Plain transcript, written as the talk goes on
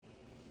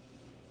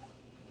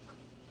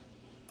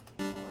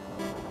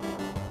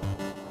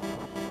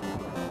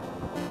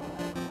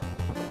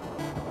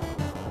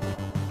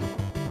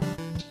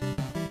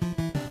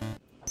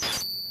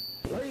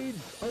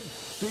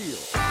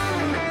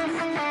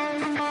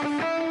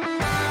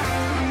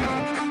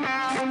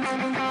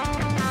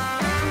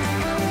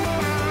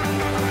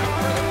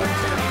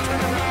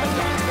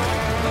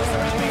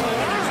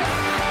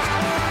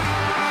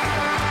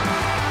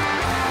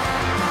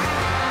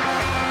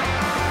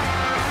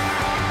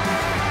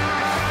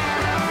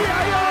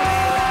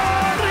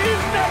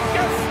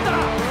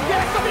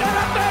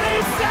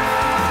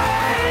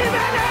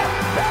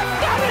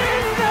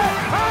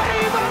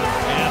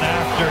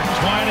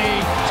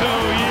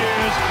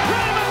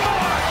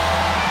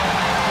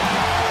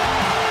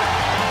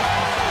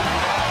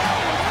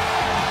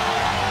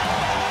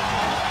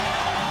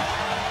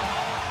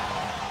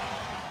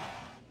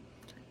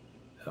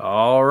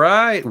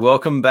right,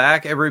 welcome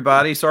back,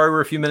 everybody. Sorry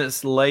we're a few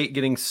minutes late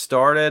getting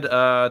started.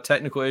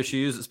 Technical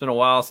issues. It's been a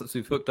while since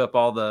we've hooked up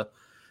all the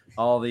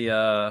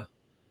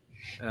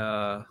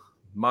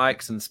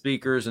mics and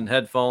speakers and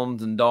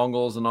headphones and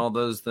dongles and all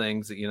those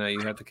things that you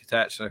have to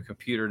attach to a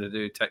computer to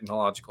do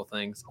technological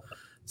things.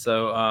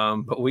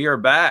 So, but we are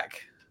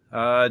back.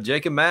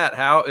 Jake and Matt,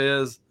 how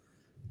is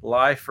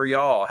life for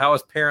y'all? How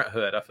is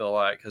parenthood? I feel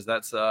like because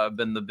that's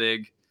been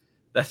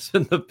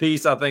the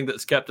piece I think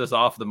that's kept us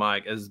off the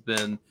mic has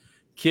been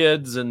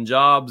kids and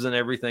jobs and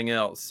everything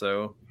else.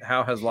 So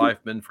how has life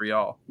been for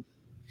y'all?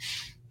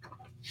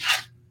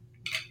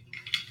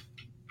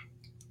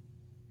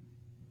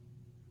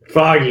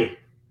 Foggy.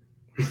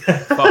 The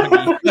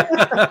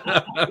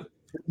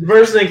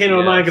first thing came to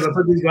my mind because I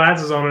put these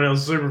glasses on and it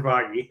was super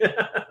foggy.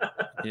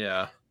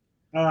 Yeah.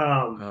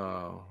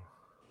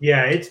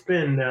 Yeah, it's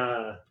been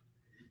a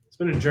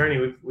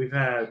journey. We've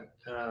had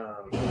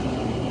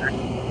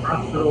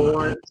hospital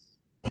once.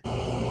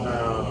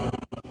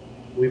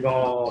 We've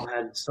all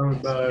had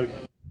stomach bug.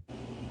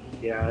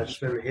 Yeah, it's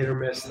been hit or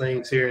miss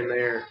things here and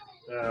there.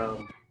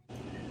 And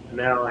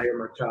now I hear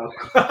my child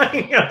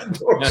crying out the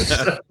door.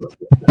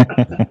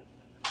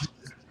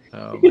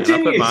 Oh, man.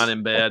 I put mine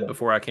in bed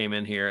before I came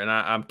in here, and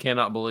I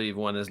cannot believe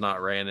one has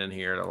not ran in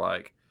here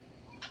to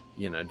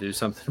do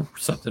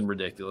something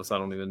ridiculous. I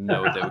don't even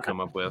know what they would come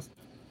up with.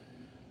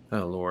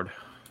 Oh Lord.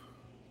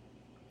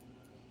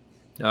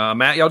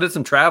 Matt, y'all did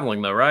some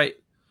traveling though, right?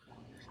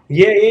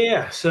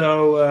 Yeah.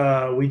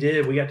 So we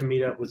did. We got to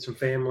meet up with some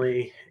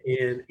family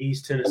in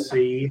East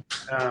Tennessee.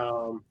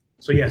 So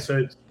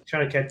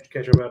trying to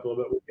catch up a little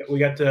bit. We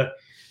got to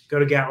go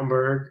to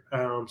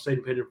Gatlinburg, stayed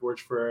in Pigeon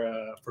Forge for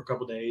a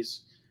couple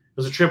days. It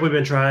was a trip we've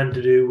been trying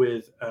to do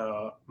with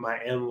my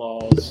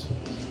in-laws'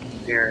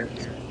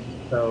 parents.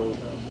 So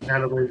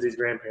Anna Lindsay's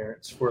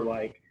grandparents for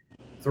like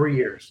 3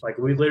 years. Like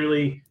we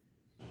literally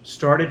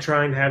started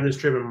trying to have this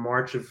trip in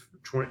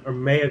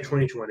May of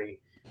 2020.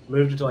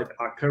 Moved it to like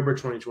October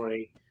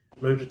 2020,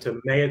 moved it to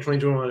May of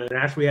 2021. And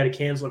after we had to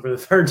cancel it for the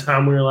third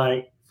time, we were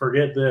like,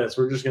 forget this.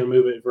 We're just going to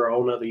move it for a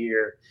whole nother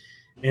year.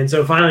 And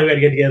so finally we had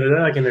to get together. They're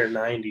like in their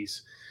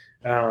 90s.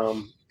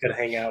 Got to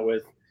hang out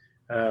with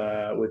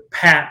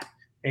Pat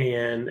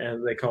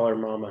and they call her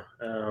Mama.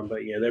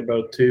 But yeah, they're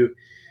both two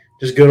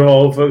just good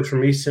old folks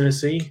from East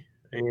Tennessee.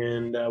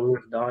 And we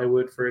went to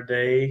Dollywood for a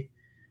day.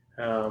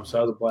 So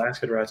that was a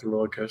blast. Got to ride some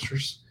roller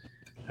coasters.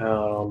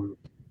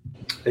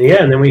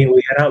 And then we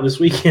head out this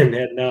weekend.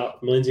 Heading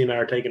out. Lindsay and I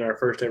are taking our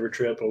first ever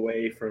trip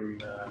away from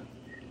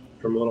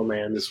Little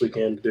Man this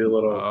weekend to do a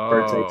little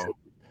birthday trip.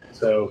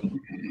 So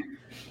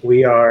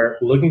we are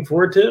looking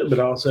forward to it, but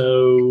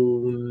also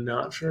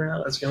not sure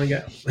how that's going to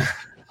go.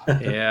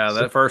 Yeah,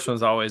 that first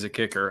one's always a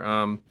kicker.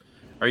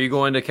 Are you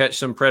going to catch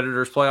some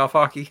Predators playoff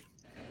hockey?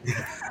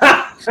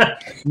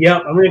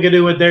 Yep, I'm going to go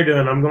do what they're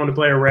doing. I'm going to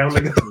play a round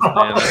of golf.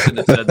 Man, I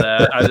shouldn't have said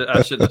that.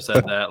 I shouldn't have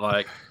said that.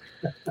 Like,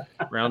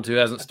 round 2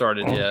 hasn't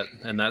started yet,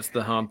 and that's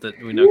the hump that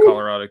we know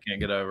Colorado can't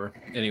get over.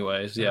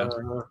 Anyways, yeah.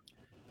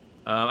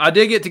 I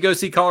did get to go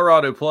see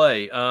Colorado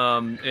play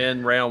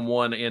in round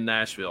 1 in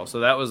Nashville, so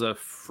that was a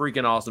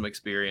freaking awesome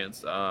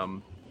experience.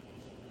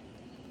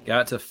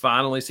 Got to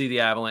finally see the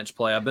Avalanche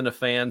play. I've been a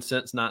fan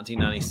since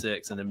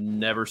 1996 and have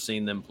never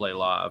seen them play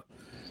live.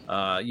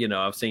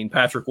 I've seen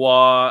Patrick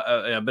Waugh.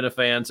 I've been a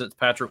fan since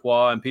Patrick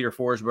Waugh and Peter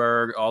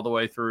Forsberg all the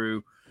way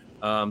through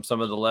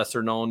some of the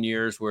lesser known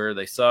years where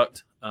they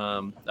sucked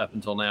up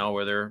until now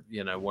where they're,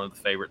 one of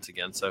the favorites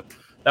again. So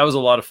that was a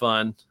lot of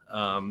fun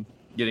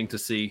getting to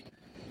see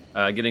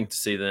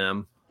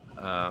them.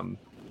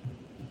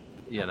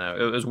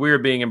 It was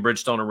weird being in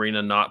Bridgestone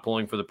Arena, not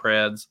pulling for the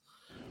Preds,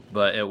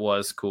 but it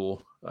was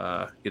cool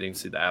getting to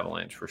see the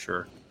Avalanche for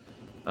sure.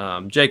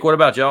 Jake, what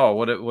about y'all?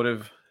 What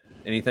have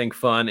anything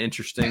fun,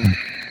 interesting?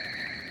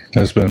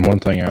 There's been one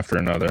thing after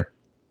another.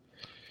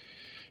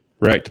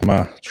 Wrecked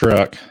my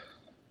truck.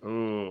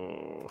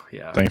 Oh,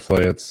 yeah.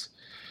 Thankfully, it's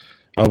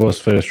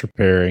almost finished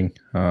repairing.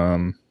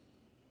 I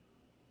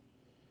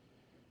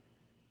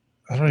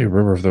don't even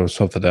remember if there was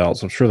something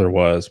else. I'm sure there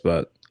was,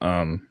 but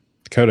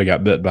Dakota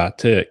got bit by a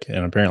tick,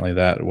 and apparently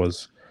that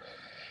was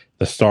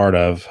the start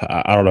of,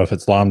 I don't know if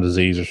it's Lyme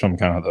disease or some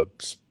kind of the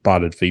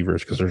spotted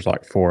fevers because there's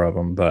like 4 of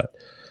them, but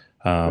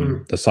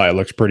the site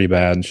looks pretty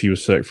bad, and she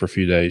was sick for a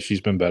few days. She's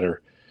been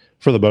better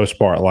for the most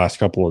part the last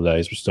couple of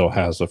days, but still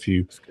has a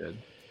few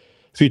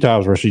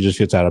times where she just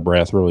gets out of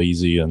breath real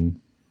easy and,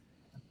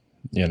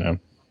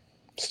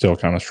 still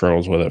kind of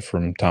struggles with it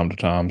from time to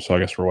time. So I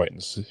guess we're waiting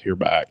to hear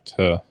back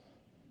on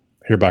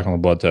the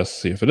blood test to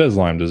see if it is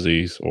Lyme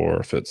disease or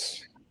if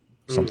it's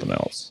something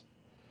else.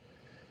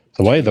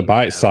 The way the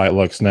bite site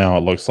looks now,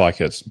 it looks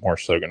like it's more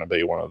so going to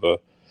be one of the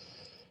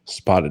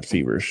spotted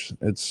fevers.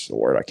 It's a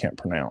word I can't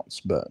pronounce,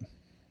 but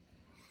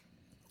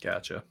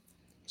gotcha.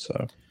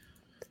 So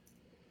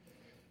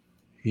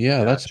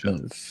yeah, that's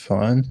been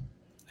fun.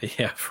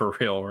 Yeah, for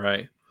real,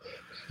 right?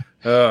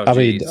 Oh, I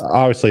mean,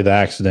 obviously the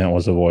accident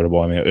was avoidable.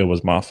 I mean, it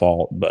was my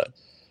fault, but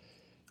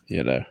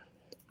yeah,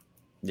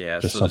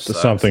 just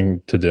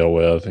something to deal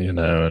with,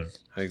 And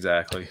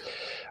exactly.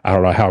 I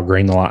don't know how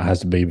green the light has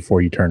to be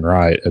before you turn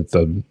right at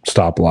the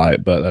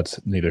stoplight, but that's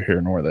neither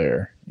here nor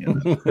there. Yeah.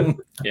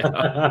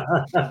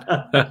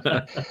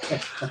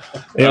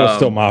 It was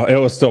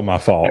still my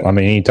fault. I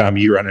mean, anytime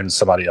you run into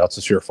somebody else,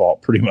 it's your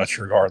fault, pretty much,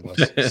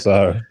 regardless.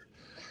 So,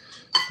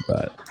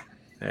 but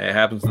hey, it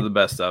happens to the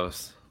best of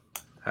us.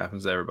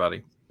 Happens to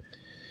everybody.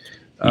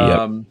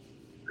 Yep.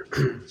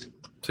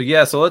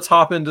 So let's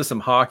hop into some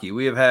hockey.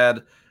 We have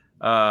had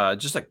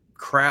just a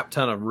crap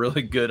ton of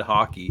really good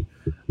hockey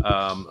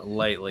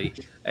lately.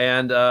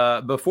 And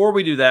before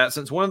we do that,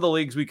 since one of the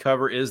leagues we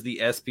cover is the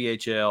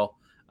SPHL,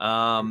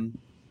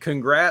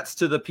 congrats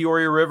to the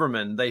Peoria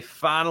Rivermen. They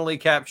finally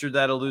captured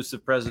that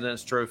elusive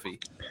President's Trophy.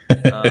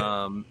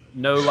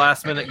 No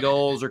last-minute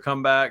goals or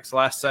comebacks,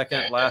 last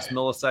second, last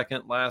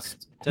millisecond,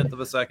 last tenth of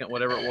a second,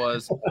 whatever it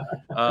was.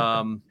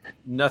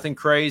 Nothing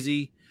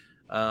crazy.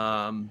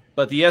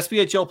 But the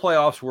SPHL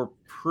playoffs were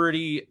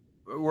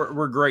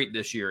were great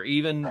this year,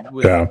 even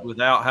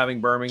without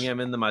having Birmingham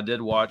in them. I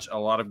did watch a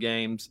lot of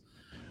games.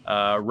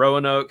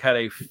 Roanoke had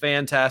a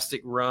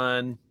fantastic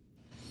run.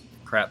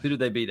 Crap, who did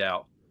they beat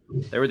out?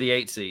 They were the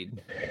 8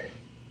 seed.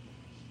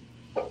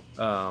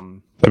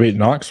 They beat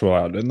Knoxville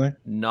out, didn't they?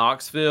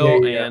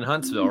 Knoxville and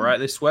Huntsville, right?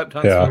 They swept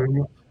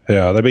Huntsville.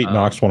 Yeah, they beat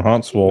Knoxville and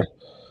Huntsville.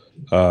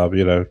 I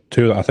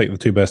think the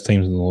two best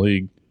teams in the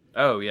league.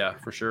 Oh yeah,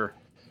 for sure.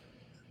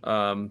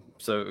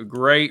 So a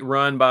great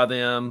run by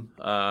them.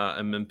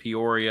 And then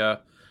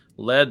Peoria,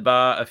 led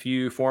by a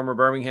few former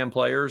Birmingham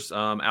players.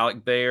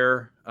 Alec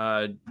Bear,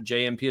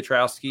 J.M.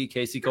 Piotrowski,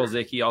 Casey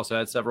Kolzicki also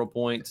had several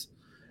points.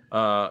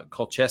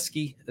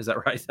 Kolcheski, is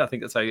that right? I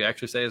think that's how you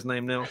actually say his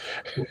name now.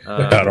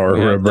 I don't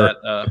remember.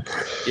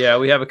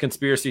 We have a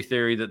conspiracy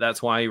theory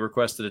that's why he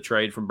requested a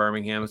trade from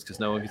Birmingham, is because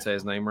no one could say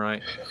his name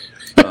right.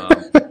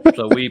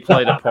 So we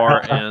played a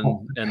part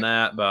in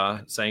that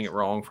by saying it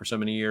wrong for so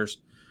many years.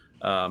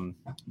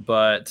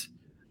 But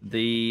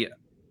the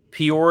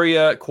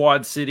Peoria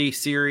Quad City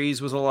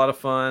series was a lot of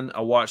fun.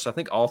 I watched, I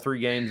think, all 3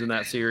 games in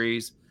that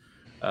series.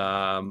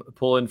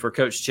 Pulling for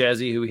Coach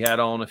Chesney, who we had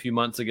on a few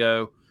months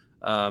ago,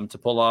 to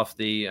pull off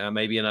the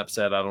maybe an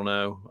upset. I don't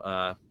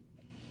know.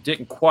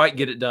 Didn't quite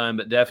get it done,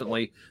 but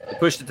definitely they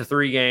pushed it to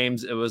 3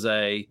 games. It was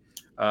a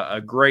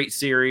great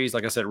series.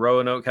 Like I said,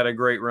 Roanoke had a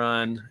great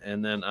run,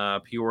 and then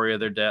Peoria,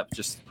 their depth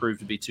just proved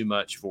to be too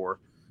much for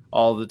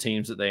all of the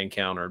teams that they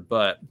encountered.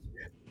 But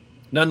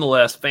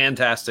nonetheless,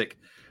 fantastic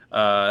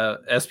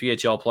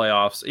SPHL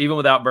playoffs. Even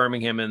without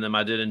Birmingham in them,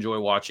 I did enjoy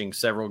watching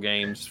several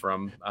games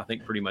from, I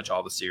think, pretty much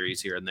all the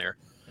series here and there.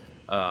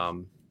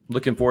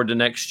 Looking forward to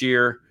next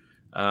year.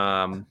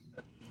 And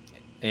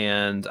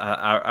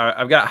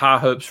I've got high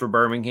hopes for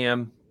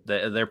Birmingham.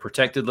 Their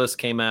protected list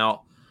came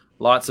out.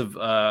 Lots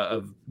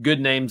of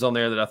good names on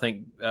there that I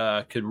think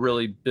could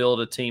really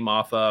build a team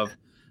off of.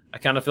 I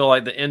kind of feel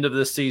like the end of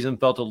this season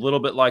felt a little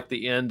bit like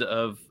the end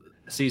of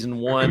season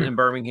 1 in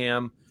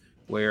Birmingham,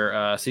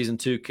 where season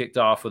 2 kicked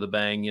off with a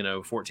bang,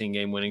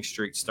 14-game winning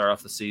streak to start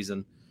off the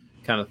season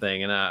kind of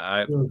thing. And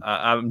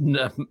I'm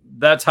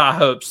that's high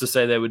hopes to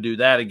say they would do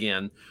that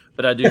again.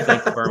 But I do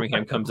think that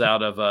Birmingham comes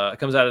out of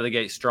the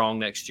gate strong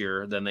next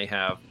year than they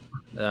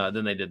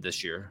did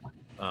this year.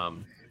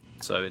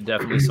 So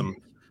definitely some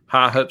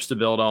high hopes to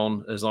build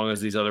on, as long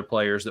as these other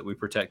players that we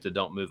protected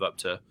don't move up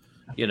to,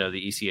 the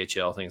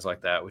ECHL, things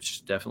like that,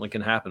 which definitely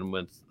can happen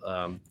with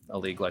a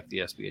league like the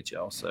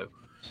SPHL. So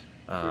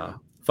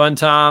fun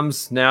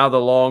times. Now the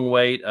long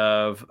wait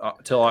of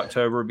till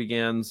October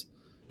begins.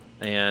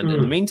 And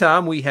in the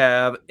meantime, we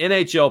have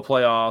NHL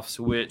playoffs,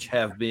 which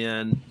have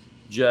been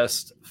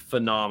just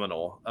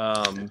phenomenal.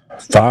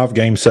 5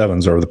 game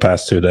 7s over the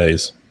past 2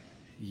 days.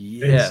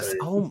 Yes.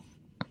 Oh,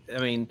 I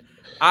mean,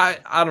 I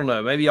don't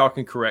know. Maybe y'all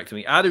can correct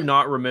me. I do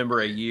not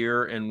remember a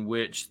year in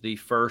which the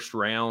first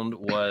round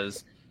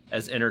was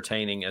as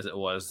entertaining as it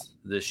was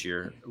this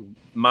year,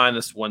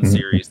 minus one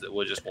series that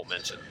we just won't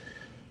mention.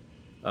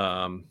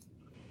 But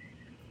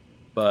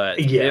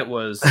it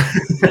was,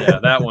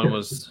 that one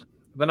was.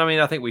 But I mean,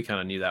 I think we kind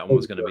of knew that one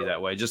was going to be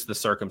that way. Just the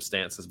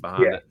circumstances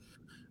behind it.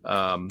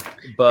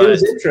 But it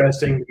was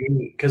interesting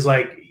because,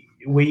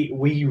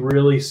 we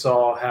really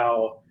saw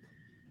how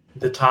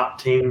the top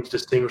teams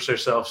distinguished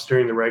themselves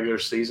during the regular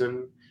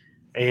season,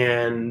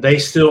 and they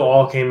still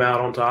all came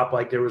out on top.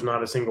 Like, there was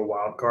not a single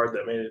wild card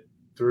that made it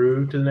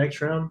through to the next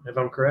round, if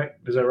I'm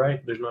correct. Is that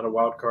right? There's not a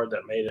wild card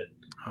that made it.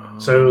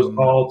 So it was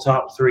all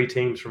top 3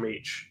 teams from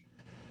each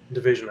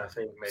division, I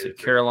think, made it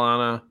through.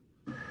 Carolina.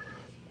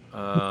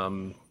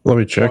 Let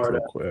me check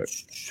real quick.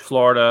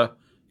 Florida,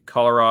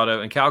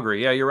 Colorado, and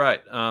Calgary. Yeah, you're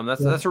right.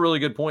 That's a really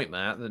good point,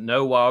 Matt, that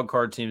no wild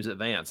card teams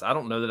advance. I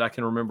don't know that I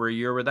can remember a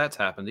year where that's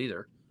happened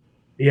either.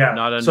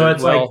 Yeah. So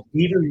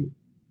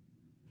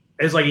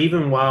it's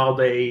even while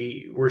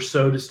they were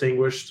so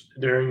distinguished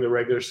during the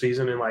regular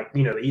season, and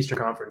the Eastern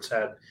Conference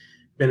had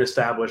been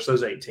established,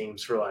 those 8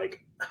 teams for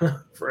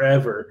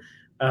forever.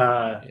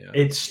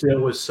 It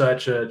still was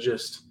such a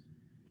just.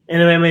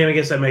 And I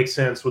guess that makes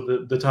sense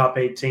with the top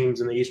 8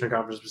 teams in the Eastern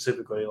Conference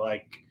specifically.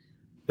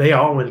 They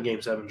all went to Game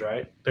 7s,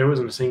 right? There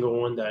wasn't a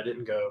single one that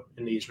didn't go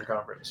in the Eastern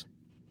Conference.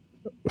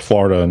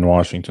 Florida and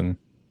Washington.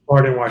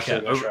 Florida and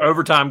Washington.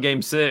 Overtime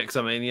game 6.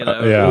 I mean,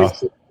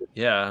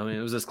 Yeah. I mean,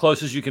 it was as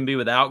close as you can be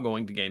without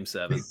going to game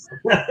 7.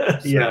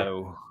 Yeah.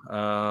 So,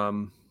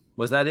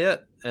 was that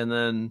it? And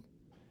then,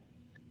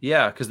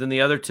 because then the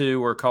other 2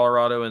 were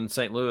Colorado and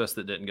St. Louis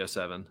that didn't go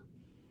 7.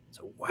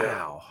 So,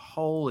 wow.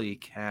 Holy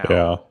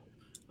cow.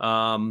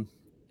 Yeah.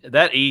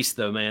 That East,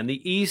 though, man,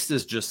 the East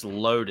is just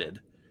loaded.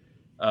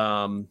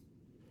 And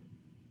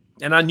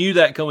I knew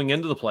that going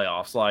into the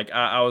playoffs. Like,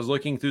 I was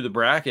looking through the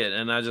bracket,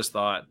 and I just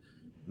thought,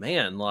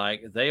 man,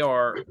 like,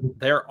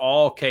 they're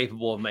all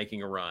capable of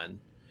making a run.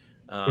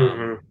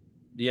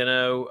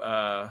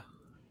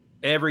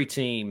 Every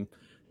team,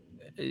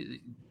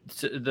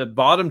 the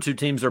bottom 2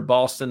 teams are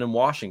Boston and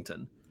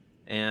Washington,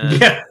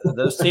 and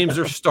those teams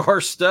are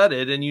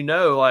star-studded.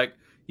 And like,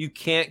 you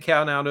can't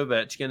count out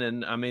Ovechkin,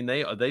 and I mean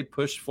they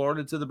pushed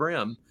Florida to the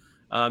brim.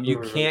 You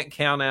can't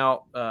count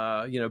out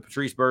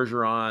Patrice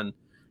Bergeron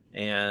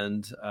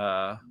and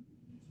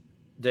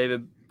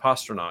David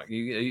Pastrnak.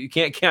 You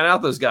can't count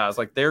out those guys.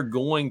 Like, they're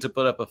going to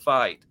put up a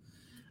fight.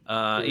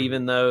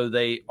 Even though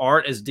they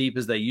aren't as deep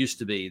as they used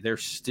to be, they're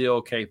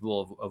still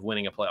capable of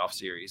winning a playoff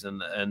series.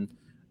 And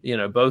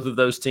both of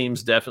those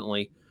teams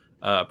definitely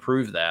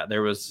proved that.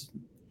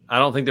 I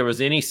don't think there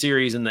was any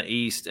series in the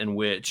East in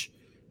which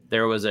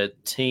there was a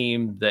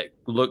team that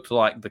looked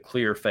like the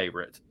clear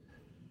favorite.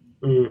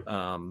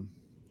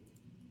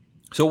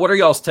 So what are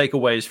y'all's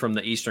takeaways from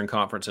the Eastern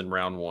Conference in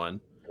round 1?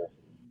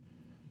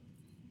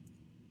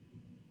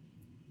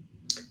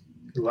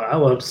 I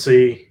love to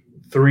see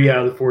 3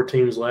 out of the 4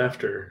 teams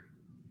left are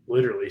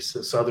literally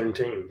Southern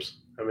teams.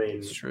 I mean,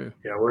 it's true.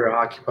 Yeah, we're a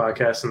hockey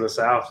podcast in the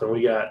South, and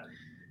we got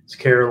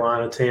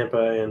Carolina,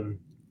 Tampa, and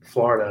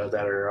Florida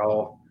that are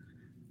all.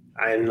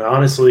 And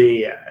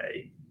honestly,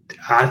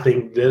 I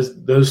think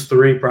those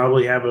 3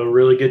 probably have a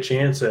really good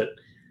chance at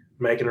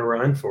making a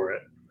run for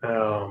it.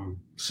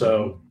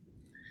 So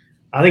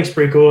I think it's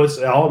pretty cool. It's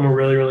all of them a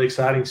really, really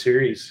exciting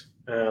series.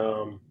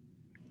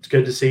 It's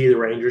good to see the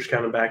Rangers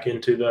kind of back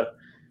into the,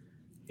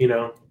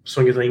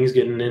 swing of things,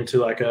 getting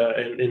into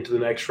into the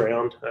next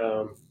round.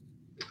 I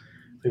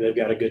think they've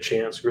got a good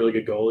chance, really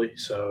good goalie.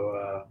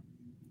 So,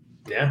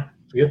 it's a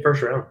good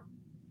first round.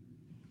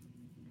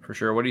 For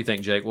sure. What do you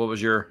think, Jake? What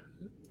was your?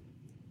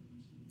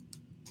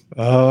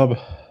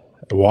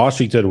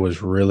 Washington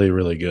was really,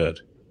 really good.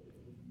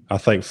 I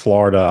think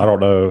Florida, I don't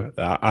know.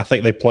 I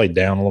think they played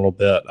down a little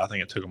bit. I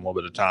think it took them a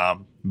little bit of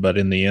time. But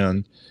in the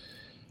end,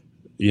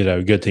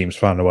 good teams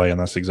find a way, and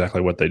that's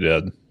exactly what they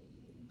did.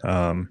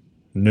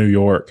 New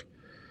York,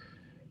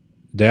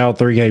 down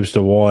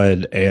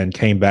 3-1 and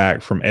came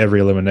back from every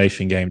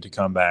elimination game to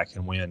come back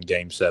and win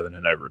game 7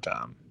 in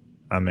overtime.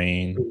 I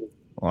mean,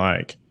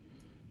 like,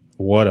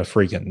 what a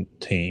freaking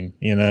team,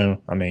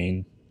 I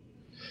mean,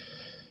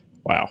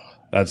 wow.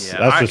 That's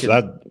fight.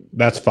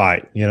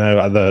 The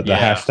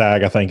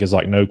hashtag I think is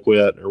like no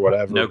quit or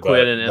whatever. No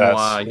quit in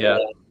NY, yeah.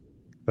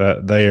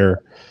 But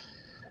they're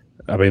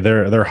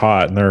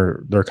hot and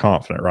they're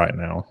confident right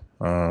now.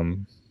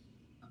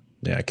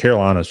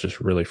 Carolina's just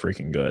really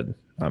freaking good.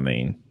 I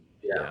mean,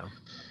 yeah.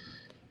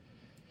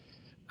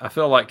 I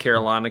feel like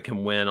Carolina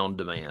can win on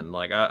demand.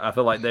 Like, I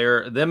feel like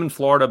them and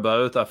Florida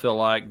both, I feel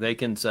like they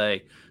can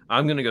say,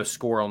 I'm going to go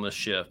score on this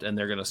shift, and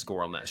they're going to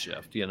score on that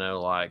shift. When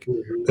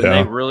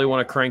they really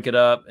want to crank it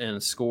up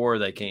and score,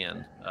 they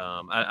can.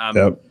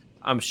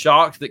 I'm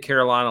shocked that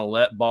Carolina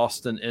let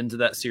Boston into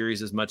that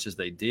series as much as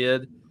they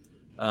did.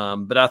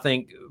 But I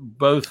think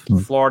both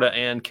Florida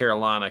and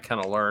Carolina kind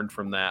of learned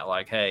from that.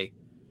 Like, hey,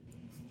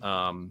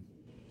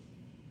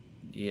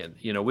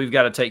 we've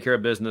got to take care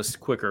of business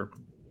quicker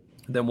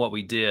than what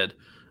we did.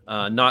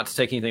 Not to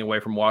take anything away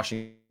from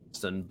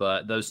Washington,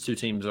 but those 2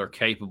 teams are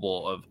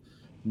capable of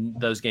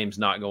those games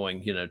not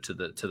going, to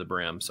the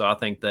brim. So I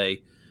think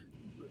they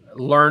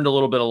learned a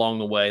little bit along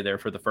the way there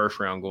for the first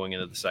round going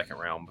into the second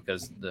round,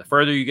 because the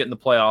further you get in the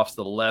playoffs,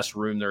 the less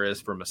room there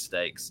is for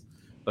mistakes,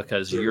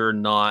 because you're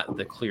not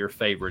the clear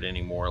favorite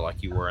anymore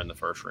like you were in the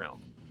first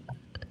round.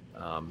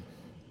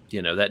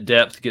 That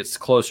depth gets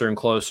closer and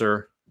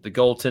closer. The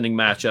goaltending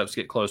matchups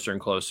get closer and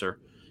closer,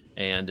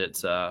 and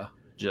it's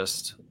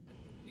just,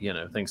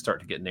 things start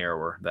to get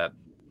narrower. That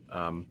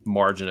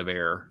margin of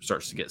error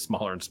starts to get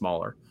smaller and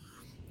smaller.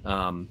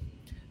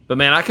 But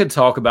man, I could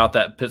talk about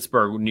that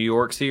Pittsburgh New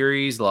York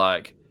series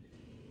that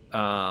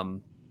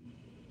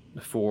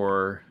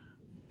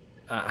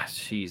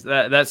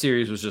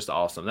series was just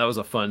awesome. That was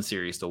a fun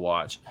series to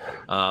watch.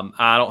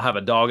 I don't have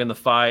a dog in the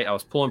fight. I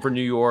was pulling for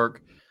New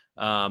York,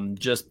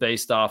 just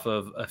based off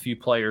of a few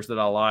players that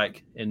I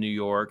like in New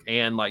York,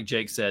 and like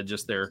Jake said,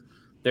 just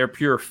their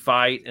pure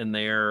fight and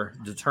their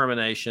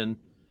determination.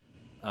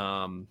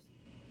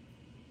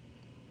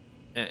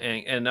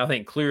 And I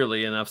think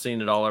clearly, and I've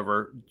seen it all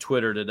over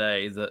Twitter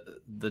today,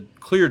 the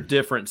clear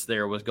difference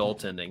there was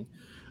goaltending.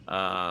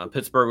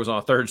 Pittsburgh was on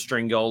a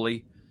 3rd-string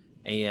goalie,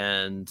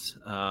 and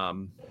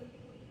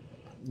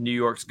New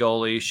York's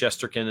goalie,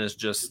 Shesterkin, is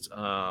just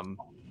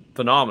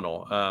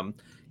phenomenal.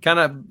 Kind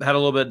of had a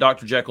little bit of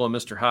Dr. Jekyll and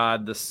Mr.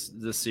 Hyde this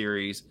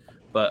series,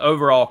 but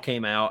overall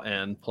came out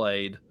and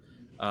played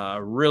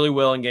really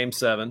well in Game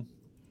 7.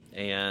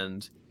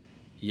 and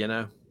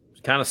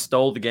kind of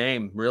stole the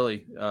game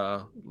really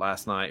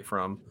last night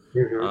from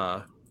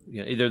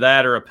either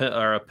that or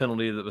a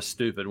penalty that was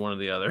stupid. One or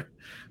the other.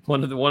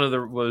 One of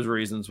those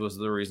reasons was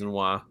the reason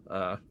why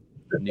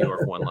New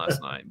York won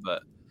last night.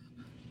 But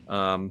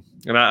and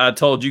I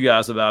told you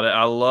guys about it.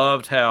 I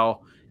loved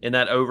how in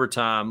that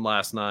overtime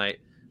last night,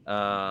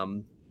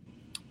 Artemi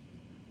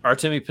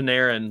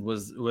Panarin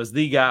was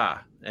the guy,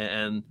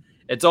 and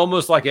it's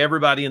almost like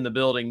everybody in the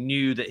building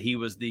knew that he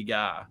was the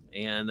guy.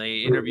 And they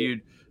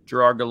interviewed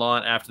Gerard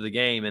Gallant after the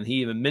game, and he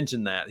even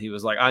mentioned that. He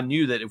was like, I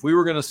knew that if we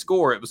were going to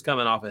score, it was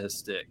coming off of his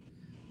stick.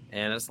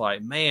 And it's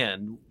like,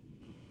 man,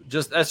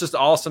 that's just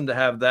awesome to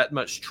have that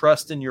much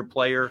trust in your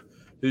player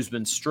who's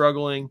been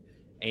struggling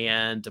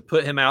and to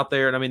put him out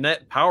there. And I mean,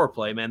 that power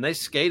play, man, they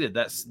skated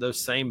those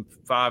same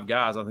 5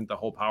 guys, I think the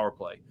whole power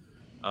play.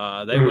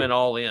 They went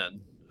all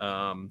in.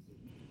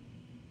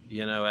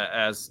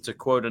 As to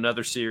quote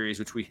another series,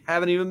 which we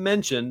haven't even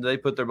mentioned, they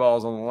put their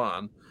balls on the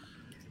line,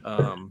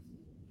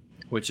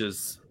 which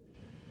is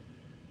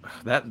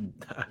that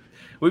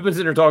we've been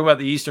sitting here talking about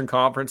the Eastern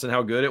Conference and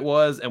how good it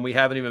was, and we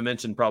haven't even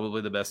mentioned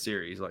probably the best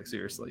series. Like,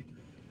 seriously.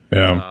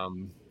 Yeah.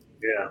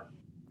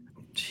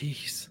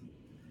 Jeez.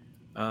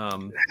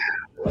 Love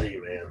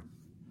you, man.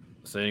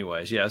 So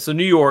anyways, yeah. So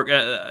New York,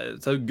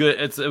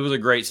 it was a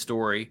great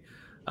story.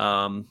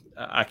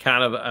 I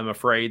kind of am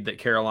afraid that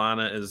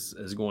Carolina is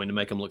going to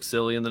make them look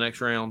silly in the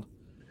next round.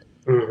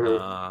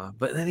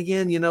 But then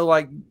again,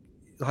 like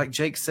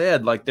Jake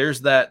said, like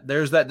there's that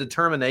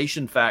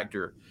determination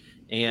factor.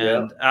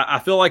 And I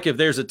feel like if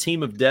there's a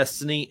team of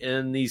destiny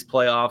in these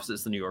playoffs,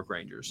 it's the New York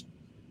Rangers.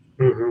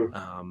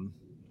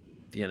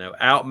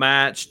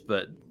 Outmatched,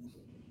 but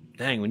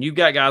dang, when you've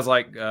got guys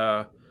like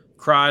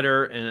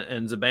Kreider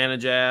and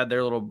Zibanejad,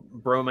 their little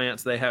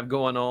bromance they have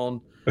going on.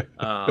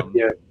 I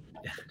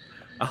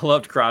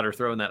loved Kreider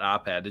throwing that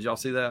iPad. Did y'all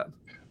see that?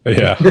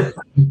 Yeah,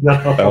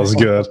 that was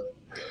good.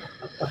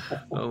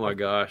 Oh my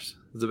gosh,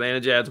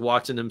 Zibanejad's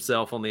watching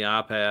himself on the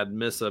iPad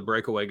miss a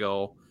breakaway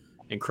goal,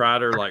 and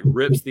Kreider like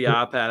rips the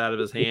iPad out of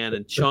his hand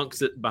and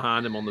chunks it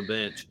behind him on the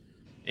bench.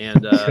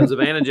 And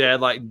Zibanejad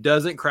like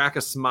doesn't crack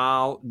a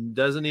smile,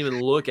 doesn't even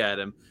look at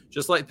him,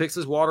 just like picks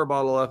his water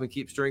bottle up and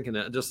keeps drinking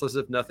it, just as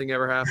if nothing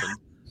ever happened.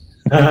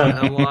 And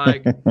I'm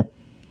like,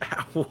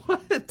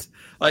 what?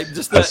 Like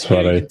just that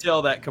you can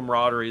tell that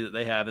camaraderie that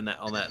they have on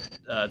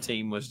that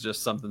team was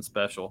just something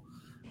special.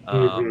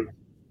 So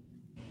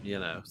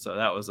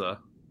that was like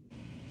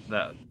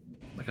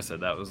I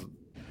said, that was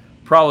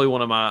probably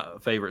one of my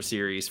favorite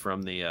series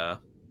from the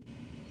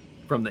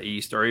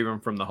East, or even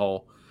from the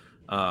whole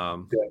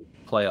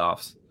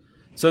playoffs.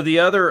 So the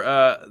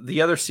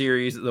other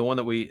series, the one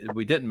that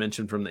we didn't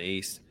mention from the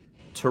East,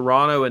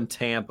 Toronto and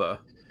Tampa.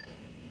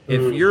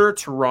 If you're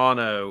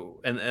Toronto,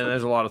 and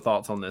there's a lot of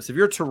thoughts on this. If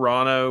you're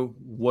Toronto,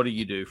 what do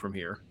you do from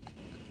here?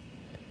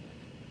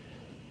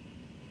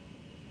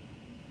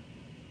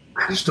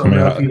 I just don't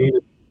know if you need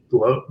to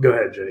go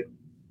ahead, Jake.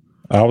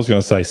 I was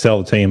going to say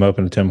sell the team,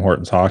 open to Tim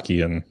Hortons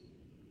Hockey, and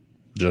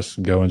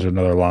just go into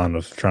another line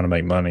of trying to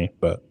make money.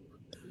 But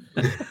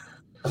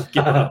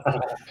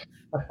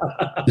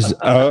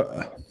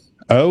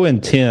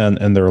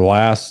 0-10 in their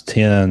last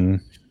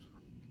 10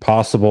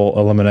 possible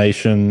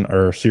elimination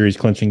or series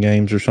clinching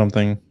games or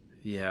something.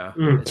 Yeah.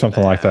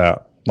 Something like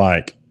that.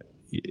 Like,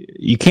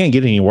 you can't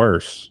get any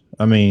worse.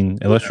 I mean,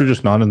 unless you're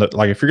just not in the,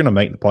 like, if you're going to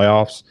make the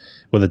playoffs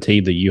with a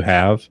team that you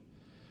have,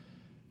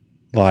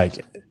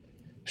 like,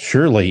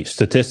 surely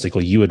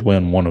statistically you would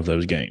win one of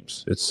those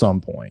games at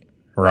some point,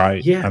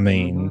 right? Yeah. I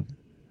mean,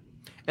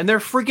 and they're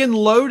freaking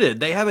loaded.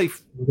 They have a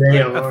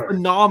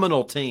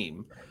phenomenal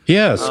team.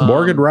 Yes,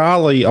 Morgan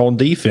Riley on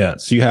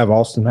defense. You have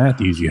Austin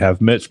Matthews. You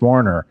have Mitch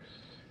Marner.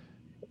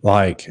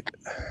 Like,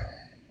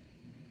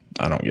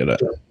 I don't get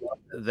it.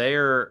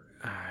 They're,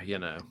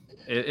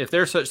 if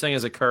there's such thing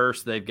as a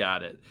curse, they've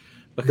got it.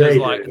 Because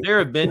there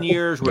have been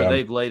years where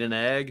they've laid an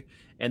egg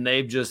and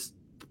they've just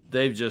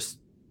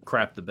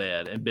crapped the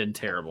bed and been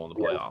terrible in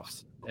the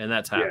playoffs, and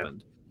that's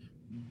happened.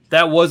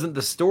 That wasn't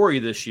the story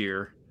this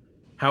year.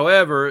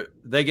 However,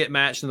 they get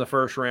matched in the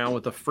first round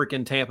with the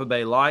freaking Tampa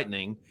Bay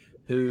Lightning,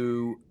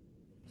 who,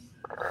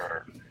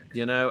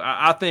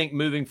 I think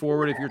moving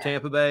forward, if you're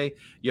Tampa Bay,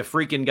 you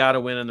freaking got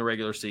to win in the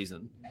regular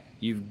season.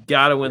 You've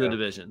got to win the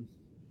division.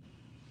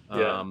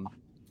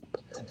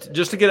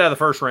 Just to get out of the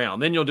first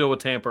round. Then you'll deal with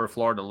Tampa or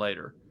Florida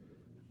later.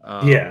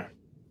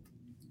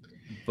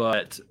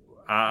 But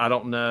I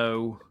don't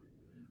know.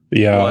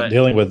 Yeah,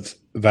 dealing with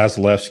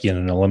Vasilevsky in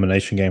an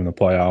elimination game in the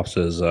playoffs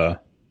is a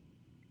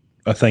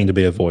thing to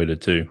be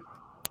avoided too.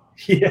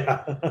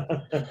 Yeah.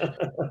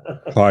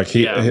 Like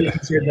he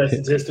said that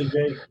statistic,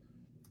 Jake.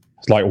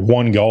 It's like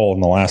one goal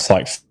in the last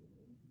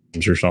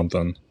games or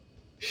something.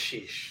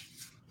 Sheesh.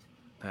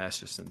 That's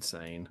just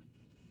insane.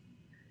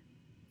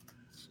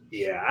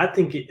 Yeah, I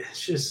think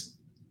it's just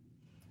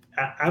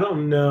I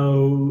don't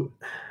know.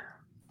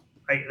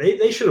 Like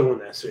they should have won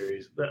that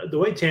series. The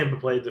way Tampa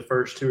played the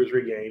first 2 or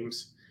 3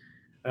 games,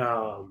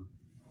 they're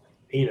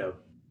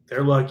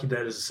lucky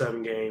that it's a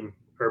 7-game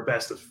or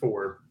best of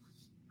 4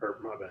 or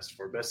not best of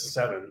 4, best of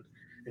 7,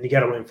 and you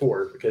got to win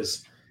 4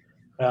 because,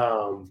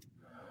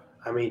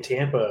 I mean,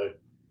 Tampa.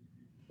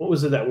 What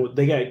was it that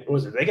they got? What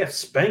was it? They got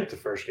spanked the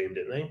first game,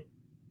 didn't they?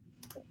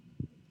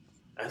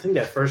 I think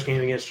that first game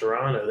against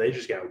Toronto, they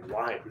just got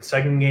wiped. The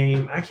second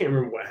game, I can't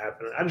remember what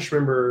happened. I just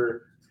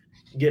remember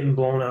getting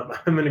blown up.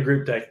 I'm in a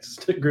group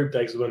text with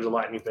a bunch of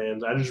Lightning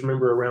fans. I just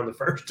remember around the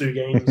first 2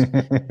 games,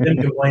 them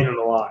complaining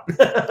a lot.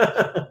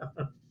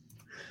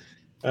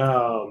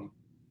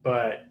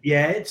 But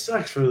yeah, it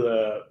sucks for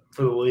the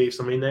Leafs.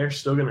 I mean, they're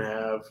still going to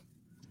have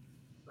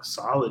a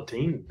solid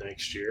team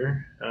next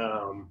year.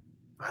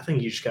 I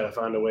think you just got to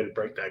find a way to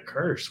break that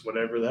curse,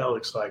 whatever that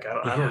looks like.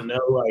 I don't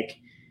know, like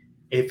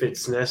if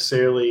it's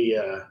necessarily.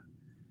 I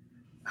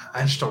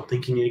just don't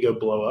think you need to go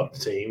blow up the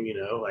team.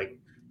 Like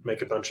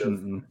make a bunch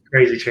of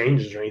crazy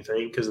changes or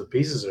anything because the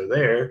pieces are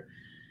there.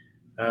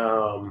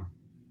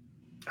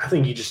 I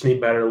think you just need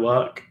better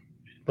luck,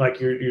 like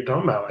you're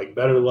talking about, like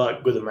better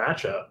luck with a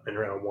matchup in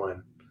round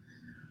 1.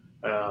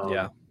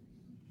 Yeah,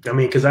 I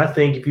mean, because I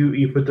think if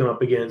you put them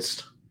up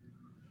against.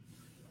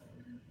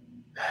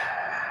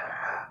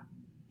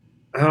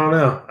 I don't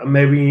know.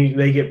 Maybe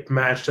they get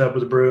matched up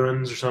with the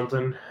Bruins or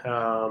something.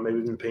 Maybe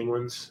even the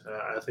Penguins.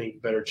 I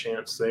think better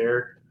chance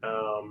there.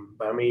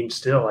 But I mean,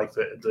 still, like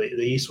the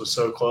East was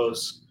so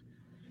close.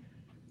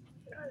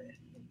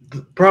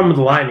 The problem with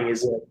the Lightning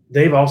is that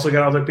they've also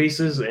got all their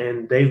pieces,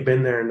 and they've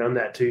been there and done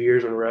that 2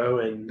 years in a row.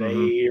 And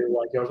they are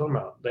like y'all talking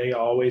about. They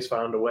always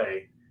find a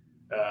way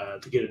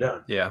to get it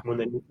done. Yeah, when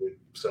they need to.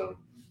 So,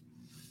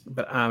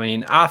 but I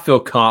mean, I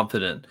feel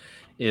confident.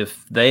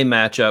 If they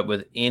match up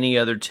with any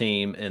other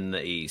team in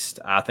the East,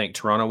 I think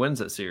Toronto wins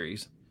that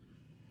series.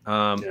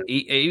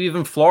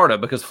 Even Florida,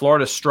 because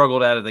Florida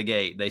struggled out of the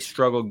gate. They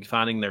struggled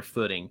finding their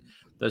footing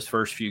those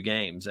first few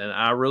games. And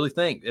I really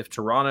think if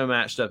Toronto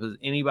matched up with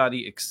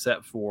anybody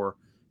except for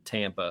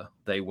Tampa,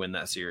 they win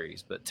that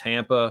series. But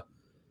Tampa,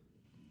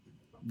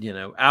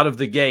 out of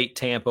the gate,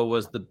 Tampa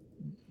was the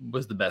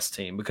best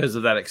team because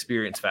of that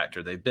experience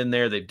factor. They've been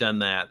there. They've done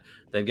that.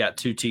 They've got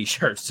 2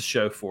 T-shirts to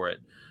show for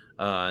it.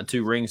 And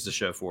 2 rings to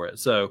show for it.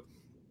 So,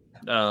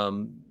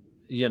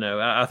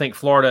 I think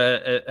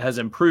Florida has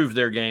improved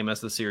their game as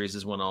the series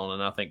has went on,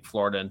 and I think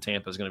Florida and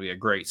Tampa is going to be a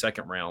great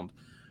second round.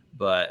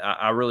 But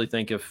I really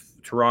think if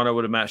Toronto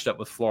would have matched up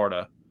with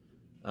Florida,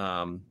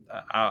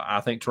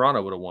 I think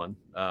Toronto would have won.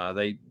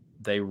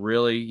 They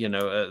really,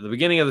 the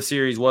beginning of the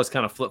series was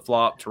kind of flip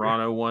flop.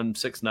 Toronto won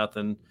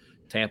 6-0,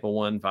 Tampa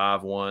won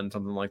 5-1,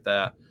 something like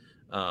that.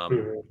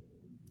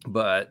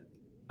 But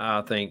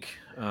I think.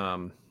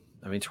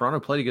 Toronto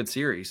played a good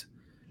series,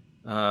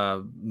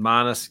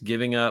 minus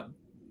giving up.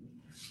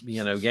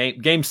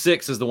 Game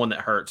 6 is the one that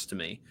hurts to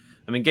me.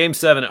 I mean, Game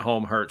 7 at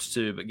home hurts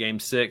too, but Game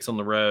 6 on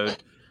the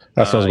road.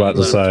 That's what I was about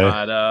to say.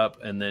 Tie it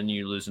up, and then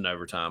you lose in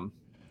overtime.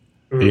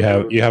 You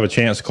have a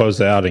chance to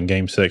close it out in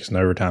Game 6 in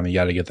overtime. You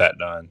got to get that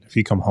done. If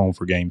you come home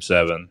for Game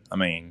 7, I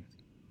mean,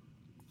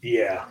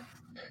 yeah.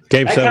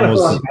 Game 7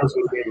 was. Like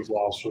game was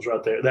lost. Was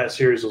right there. That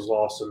series was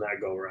lost in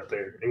that goal right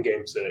there in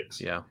Game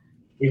 6. Yeah.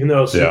 Even though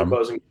it was super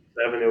close in Game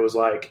 7, it was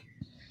like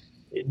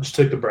it just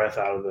took the breath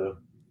out of the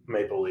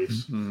Maple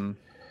Leafs. Mm-hmm.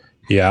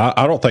 Yeah,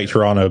 I don't think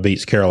Toronto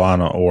beats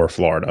Carolina or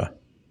Florida.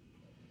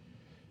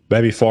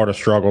 Maybe Florida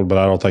struggled, but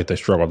I don't think they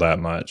struggled that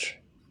much.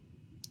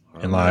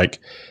 And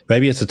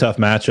maybe it's a tough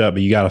matchup,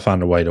 but you got to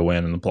find a way to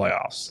win in the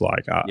playoffs.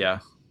 Yeah.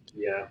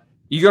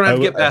 You're gonna have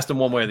to get past them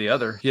one way or the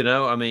other.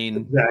 I mean,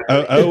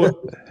 exactly.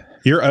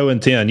 You're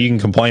 0-10. You can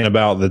complain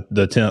about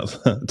the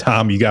 10th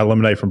time you got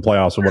eliminated from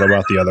playoffs, and what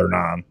about the other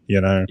 9?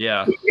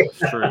 Yeah, it's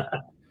true.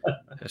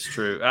 That's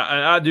true.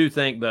 I do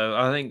think,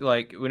 though,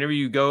 whenever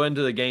you go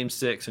into the Game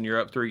 6 and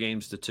you're up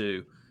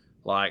 3-2,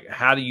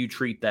 how do you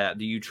treat that?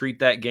 Do you treat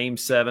that Game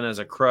 7 as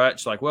a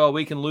crutch?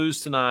 We can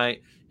lose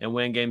tonight and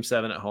win Game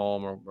 7 at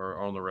home or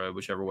on the road,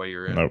 whichever way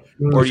you're in. Nope.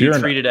 Or do you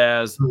treat it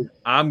as,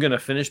 I'm going to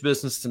finish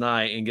business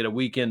tonight and get a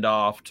weekend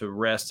off to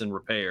rest and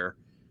repair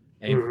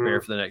and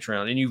prepare for the next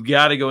round? And you've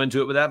got to go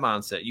into it with that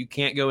mindset. You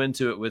can't go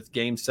into it with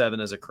Game 7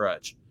 as a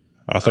crutch.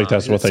 I think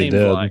that's what they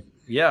did.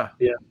 Yeah.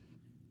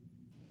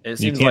 It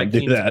seems like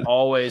teams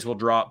always will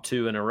drop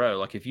 2 in a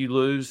row. If you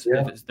lose,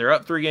 if they're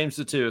up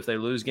 3-2, if they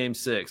lose Game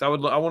 6, I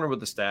wonder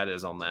what the stat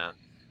is on that.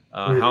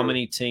 How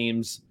many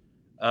teams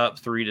up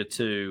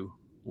 3-2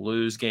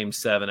 lose Game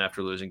 7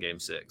 after losing Game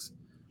 6?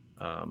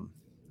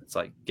 It's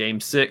like Game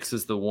 6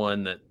 is the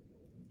one that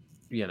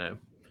you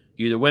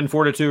either win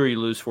 4-2 or you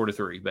lose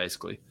 4-3,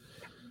 basically.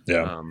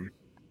 Yeah.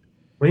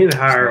 We need to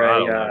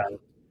hire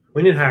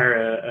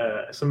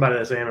somebody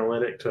that's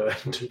analytic to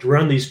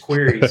run these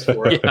queries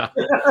for us. Yeah.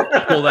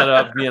 Pull that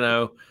up, They do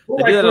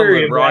that on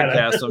the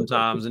broadcast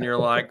sometimes, and you're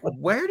like,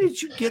 where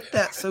did you get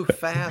that so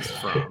fast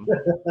from?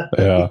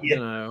 Yeah.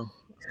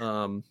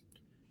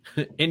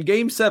 In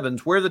Game 7s,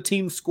 where the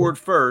team scored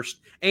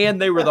first,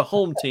 and they were the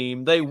home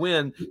team, they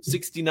win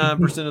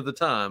 69% of the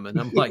time. And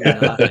I'm like,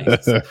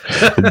 nice.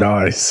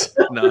 Nice.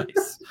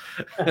 Nice.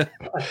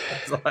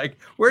 It's like,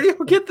 where do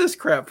you get this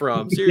crap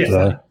from?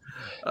 Seriously.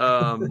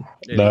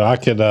 No, I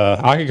could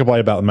complain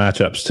about the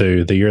matchups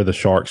too. The year the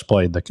Sharks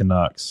played the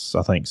Canucks,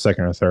 I think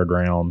second or third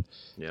round,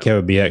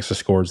 Kevin Bieksa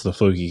scores the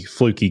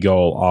fluky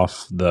goal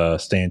off the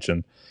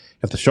stanchion.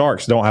 If the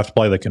Sharks don't have to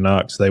play the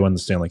Canucks, they win the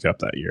Stanley Cup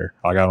that year.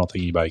 Like, I don't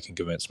think anybody can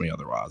convince me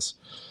otherwise.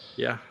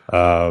 Yeah.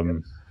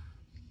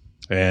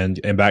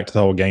 And back to the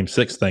whole Game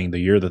 6 thing, the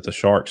year that the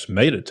Sharks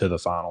made it to the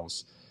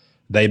finals,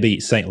 they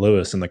beat St.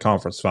 Louis in the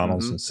conference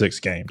finals in 6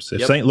 games.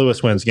 If St.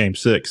 Louis wins Game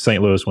 6,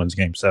 St. Louis wins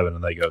Game 7,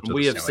 and they go to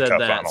the Stanley Cup finals. We have said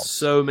that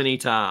so many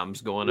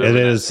times going over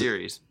that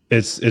series.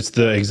 It's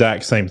the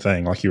exact same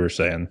thing, like you were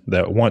saying,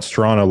 that once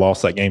Toronto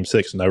lost that Game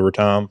 6 in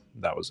overtime,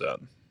 that was it.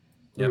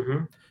 Yep.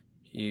 Mm-hmm.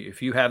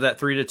 If you have that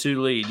 3-2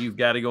 lead, you've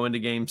got to go into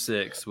Game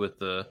 6 with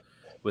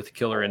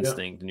killer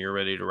instinct, and you're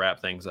ready to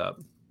wrap things up.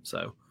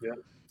 So,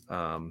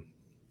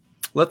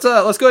 let's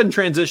go ahead and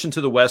transition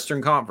to the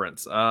Western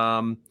Conference.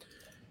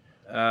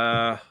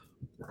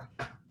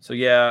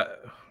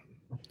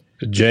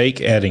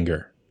 Jake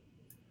Ettinger.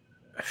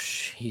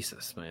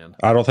 Jesus, man.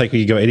 I don't think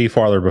we can go any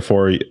farther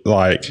before,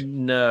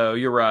 No,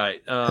 you're right.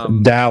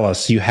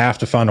 Dallas, you have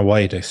to find a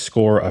way to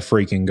score a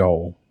freaking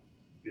goal.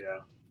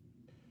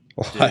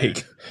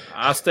 Dude,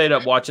 I stayed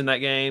up watching that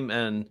game,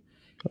 and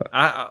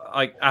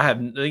I have,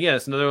 again,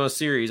 it's another one of the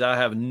series. I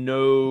have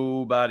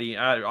nobody.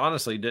 I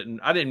honestly didn't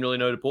really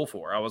know who to pull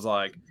for. I was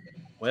like,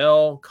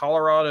 well,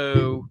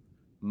 Colorado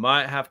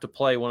might have to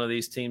play one of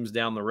these teams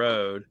down the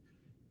road.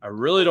 I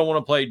really don't want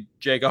to play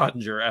Jake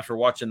Ottinger after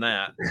watching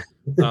that.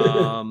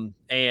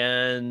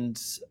 And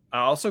I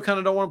also kind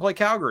of don't want to play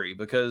Calgary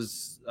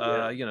because,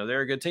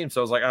 they're a good team. So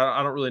I was like,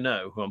 I don't really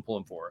know who I'm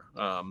pulling for.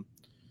 I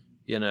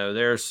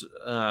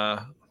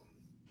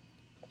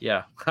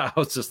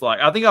was just like,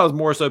 I think I was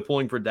more so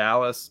pulling for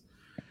Dallas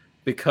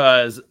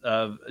because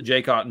of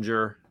Jake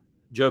Ottinger,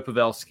 Joe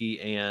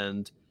Pavelski,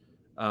 and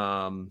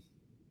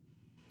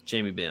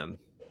Jamie Benn.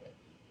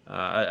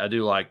 I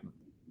do like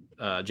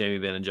Jamie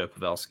Benn and Joe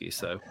Pavelski.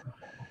 So,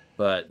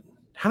 but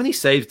how many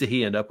saves did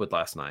he end up with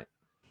last night?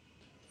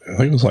 I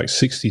think it was like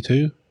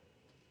 62.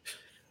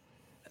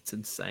 That's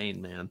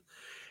insane, man.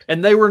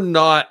 And they were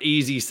not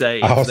easy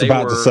saves. I was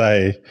about to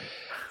say,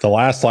 the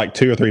last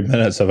 2 or 3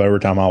 minutes of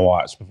overtime I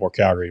watched before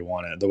Calgary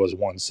won it, there was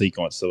one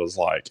sequence that was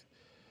like,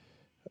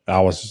 I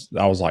was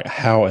like,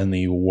 how in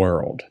the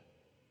world?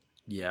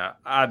 Yeah,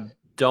 I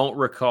don't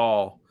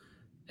recall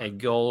a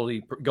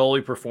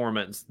goalie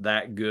performance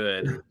that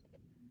good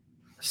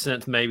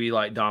since maybe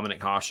Dominik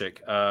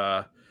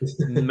Hasek.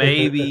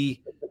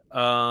 Maybe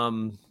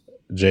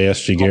J.S.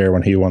 Giguere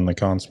when he won the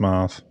Conn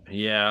Smythe.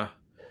 Yeah.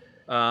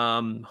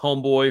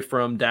 Homeboy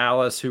from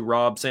Dallas who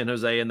robbed San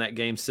Jose in that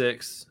Game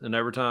 6 in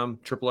overtime,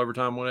 triple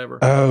overtime, whatever.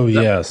 Oh,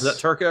 yes. Is that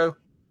Turco?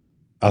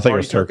 I think it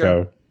was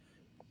Turco.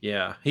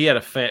 Yeah. He had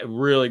a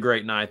really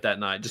great night that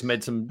night. Just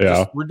made some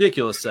just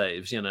ridiculous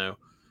saves, Yeah.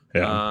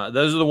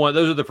 Those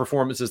are the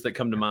performances that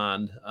come to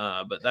mind.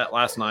 But that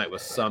last night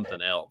was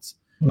something else.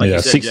 Like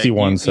you said,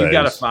 61 saves. You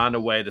got to find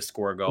a way to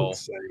score a goal.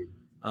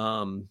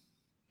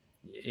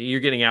 You're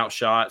getting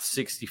outshot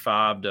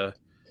 65 to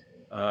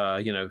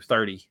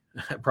 30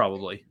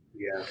 probably.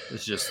 Yeah,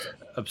 it's just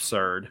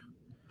absurd.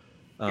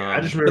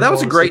 But that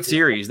was a great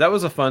series. That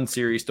was a fun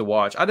series to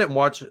watch. I didn't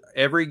watch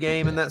every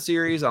game in that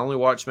series. I only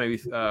watched maybe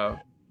 3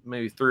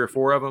 or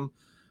 4 of them,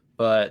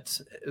 but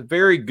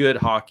very good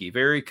hockey,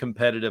 very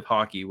competitive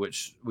hockey,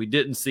 which we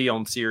didn't see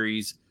on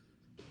series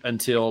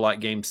until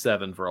Game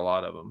 7 for a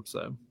lot of them.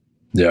 So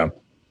yeah,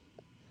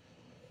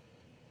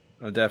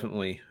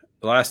 definitely.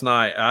 Last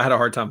night I had a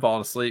hard time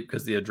falling asleep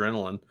because the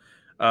adrenaline.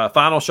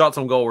 Final shots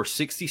on goal were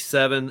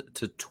 67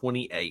 to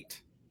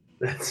 28.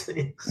 That's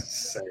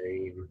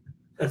insane.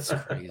 That's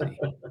crazy.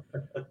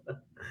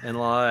 And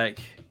I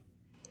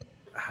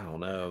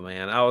don't know,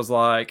 man. I was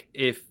like,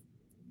 if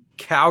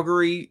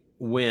Calgary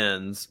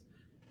wins,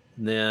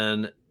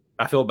 then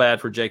I feel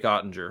bad for Jake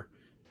Ottinger.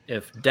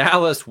 If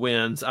Dallas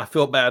wins, I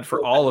feel bad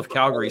for all of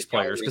Calgary's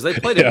players because they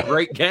played a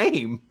great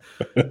game.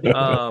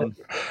 I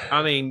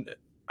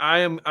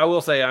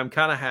will say I'm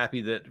kind of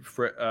happy that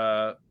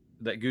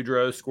that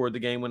Gaudreau scored the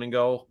game-winning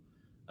goal.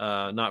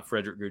 Not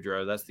Frederick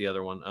Gaudreau. That's the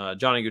other one.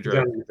 Johnny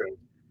Gaudreau.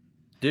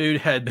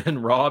 Dude had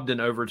been robbed in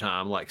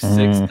overtime 6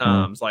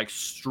 times,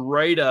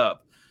 straight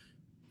up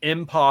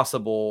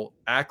impossible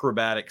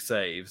acrobatic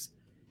saves.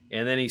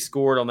 And then he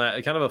scored on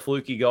that kind of a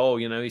fluky goal.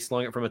 He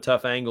slung it from a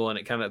tough angle and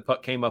it kind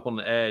of came up on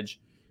the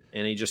edge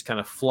and he just kind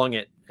of flung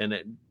it and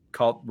it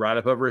caught right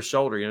up over his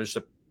shoulder. Just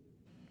a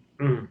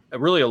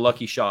really a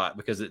lucky shot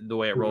because the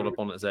way it rolled up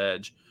on its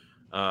edge.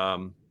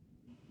 The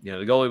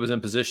goalie was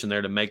in position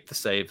there to make the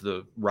save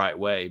the right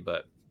way,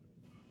 but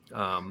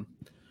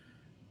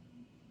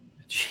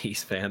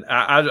jeez, man,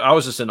 I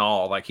was just in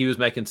awe. He was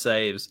making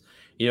saves.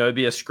 It'd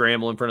be a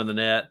scramble in front of the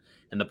net,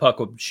 and the puck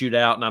would shoot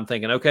out, and I'm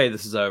thinking, okay,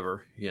 this is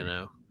over.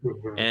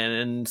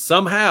 And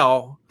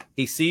somehow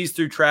he sees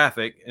through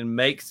traffic and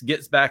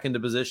gets back into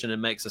position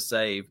and makes a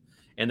save,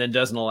 and then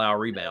doesn't allow a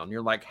rebound.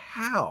 You're like,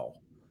 how?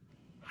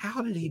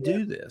 How did he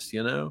do this?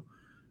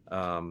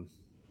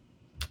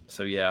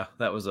 So yeah,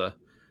 that was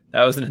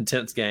an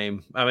intense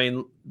game. I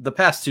mean, the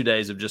past 2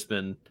 days have just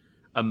been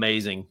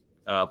amazing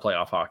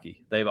playoff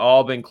hockey. They've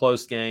all been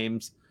close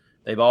games.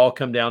 They've all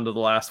come down to the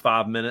last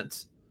 5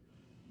 minutes.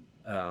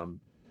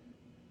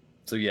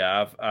 So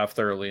yeah, I've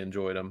thoroughly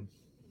enjoyed them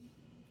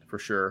for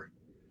sure.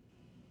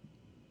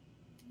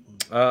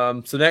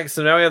 So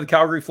now we have the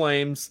Calgary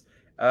Flames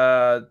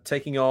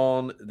taking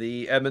on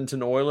the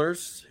Edmonton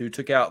Oilers, who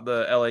took out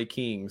the LA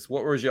Kings.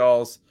 What was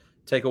y'all's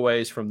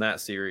takeaways from that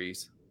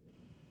series?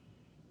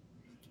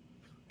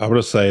 I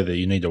would say that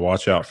you need to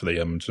watch out for the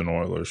Edmonton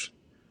Oilers.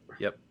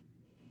 Yep.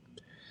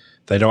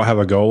 They don't have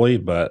a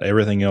goalie, but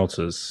everything else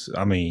is,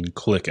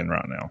 clicking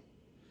right now.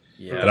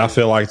 Yeah. And I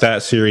feel like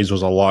that series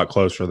was a lot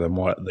closer than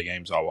what the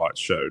games I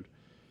watched showed,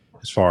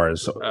 as far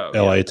as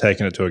LA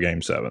taking it to a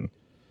Game 7.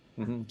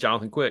 Mm-hmm.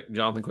 Jonathan Quick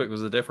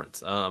was the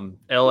difference.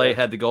 LA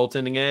had the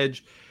goaltending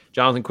edge.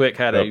 Jonathan Quick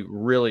had a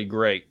really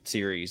great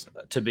series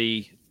to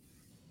be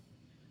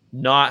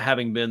not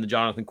having been the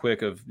Jonathan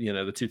Quick of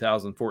the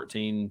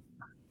 2014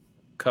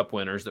 Cup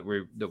winners that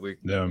we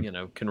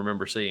can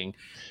remember seeing.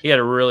 He had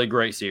a really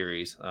great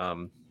series.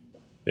 When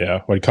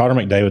Connor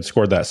McDavid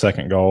scored that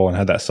second goal and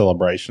had that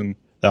celebration,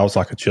 that was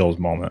like a chills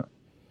moment.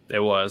 It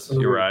was.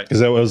 You're right.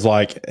 Because it was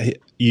like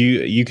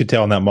you could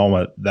tell in that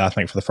moment that I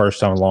think for the first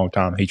time in a long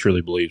time he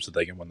truly believes that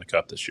they can win the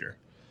Cup this year.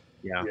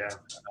 Yeah.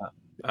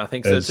 I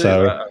think so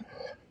too.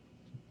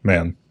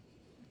 Man.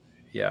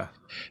 Yeah.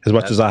 As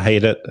much as I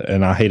hate it,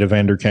 and I hate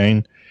Evander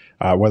Kane,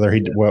 whether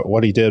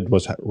what he did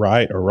was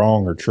right or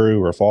wrong or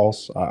true or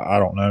false, I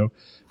don't know.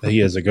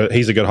 He's a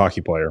good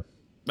hockey player.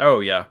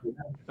 Oh yeah.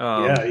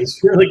 He's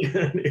really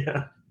good.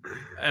 Yeah.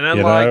 And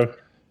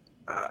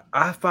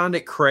I find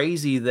it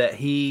crazy that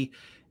he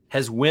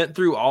has went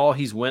through all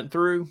he's went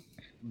through,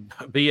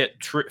 be it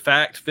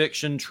fact,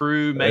 fiction,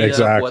 true, made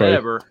up,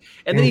 whatever.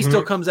 And then he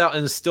still comes out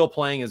and is still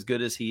playing as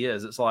good as he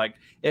is. It's like,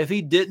 if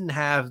he didn't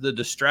have the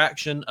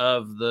distraction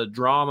of the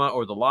drama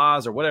or the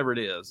lies or whatever it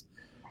is,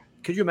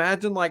 could you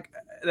imagine? Like,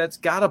 that's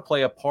got to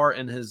play a part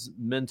in his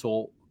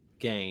mental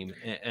game.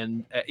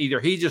 And either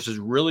he just is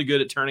really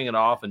good at turning it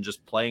off and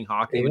just playing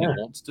hockey when he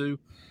wants to,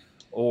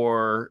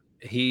 or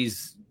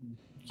he's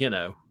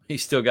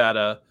still got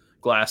a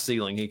glass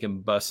ceiling he can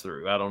bust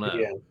through. I don't know.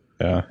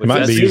 Yeah. It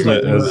might be using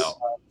it as.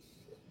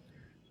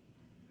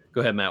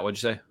 Go ahead, Matt.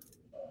 What'd you say?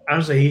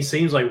 Honestly, he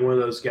seems like one of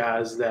those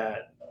guys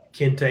that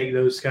can take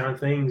those kind of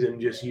things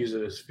and just use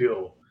it as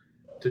fuel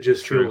to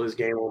just fuel his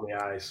game on the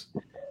ice.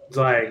 It's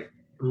like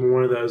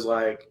one of those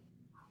like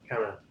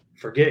kind of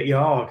forget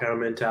y'all kind of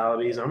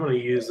mentalities. I'm going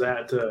to use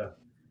that to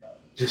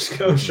just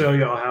go show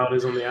y'all how it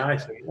is on the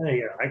ice. I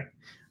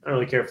don't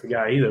really care for the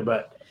guy either,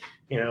 but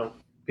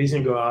he's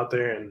going to go out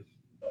there and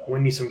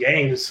win you some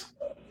games.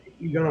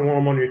 You're going to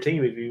want him on your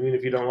team even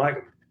if you don't like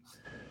him.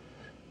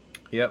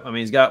 Yep.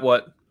 He's got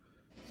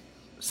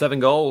 7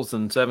 goals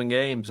in 7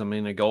 games.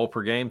 A goal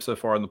per game so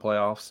far in the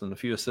playoffs and a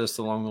few assists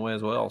along the way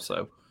as well.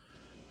 So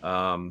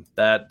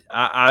that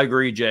I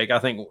agree, Jake. I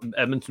think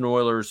Edmonton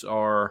Oilers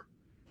are,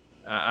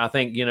 I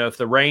think, if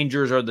the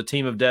Rangers are the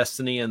team of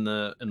destiny in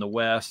the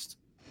West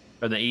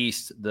or the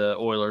East, the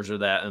Oilers are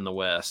that in the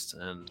West.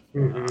 And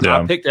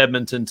I picked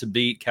Edmonton to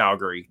beat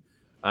Calgary.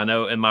 I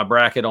know in my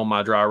bracket on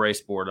my dry erase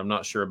board, I'm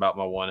not sure about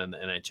my one in the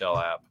NHL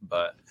app,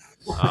 but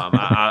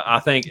I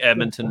think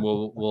Edmonton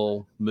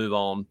will move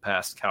on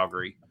past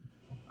Calgary.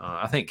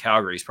 I think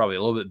Calgary's probably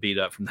a little bit beat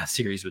up from that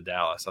series with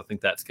Dallas. I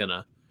think that's going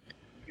to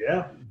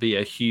be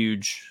a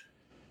huge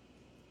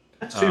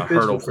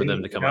hurdle for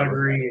them to come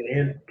over.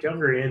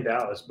 Calgary and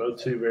Dallas,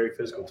 both two very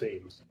physical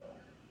teams.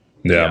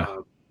 Yeah.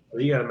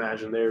 You got to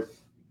imagine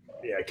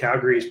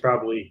Calgary's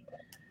probably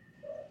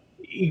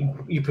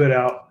you put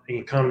out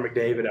Connor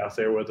McDavid out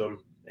there with them.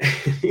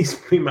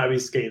 He might be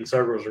skating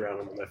circles around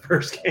him in that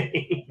first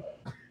game.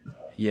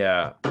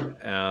 Yeah.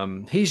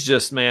 He's a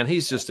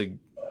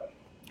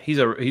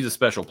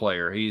special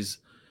player. He is.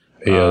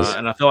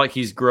 And I feel like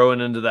he's growing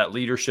into that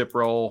leadership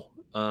role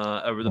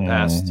over the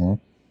past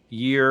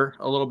year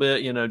a little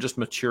bit, just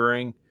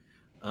maturing.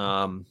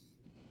 I'll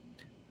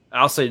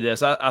say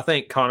this. I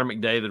think Connor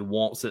McDavid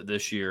wants it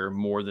this year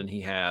more than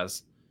he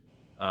has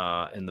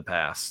in the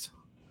past.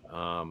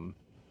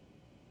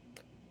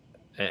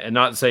 And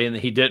not saying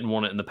that he didn't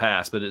want it in the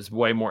past, but it's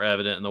way more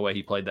evident in the way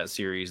he played that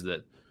series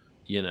that,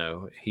 he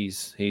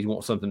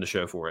wants something to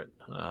show for it.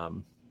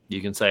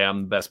 You can say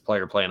I'm the best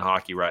player playing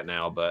hockey right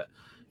now, but,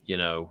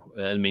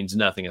 it means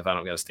nothing if I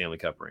don't get a Stanley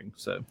Cup ring.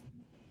 So,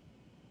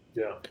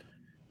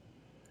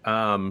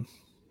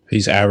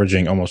 he's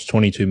averaging almost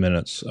 22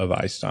 minutes of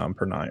ice time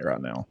per night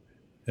right now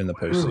in the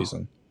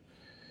postseason.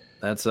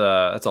 That's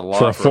a lot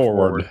for a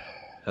forward.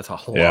 That's a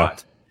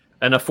lot.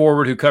 And a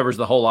forward who covers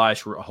the whole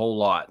ice a whole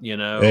lot,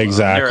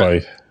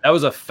 Exactly. That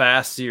was a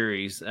fast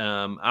series.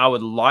 I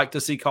would like to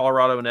see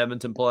Colorado and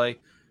Edmonton play,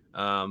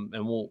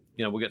 and we'll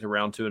get to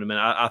round 2 in a minute.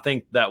 I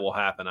think that will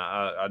happen.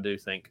 I do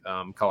think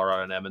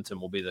Colorado and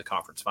Edmonton will be the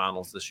conference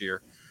finals this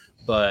year,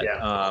 but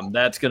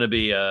that's going to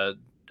be a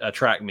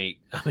track meet.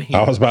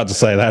 I was about to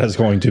say that is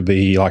going to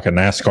be like a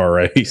NASCAR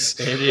race.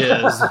 It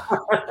is.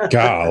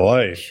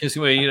 Golly. It's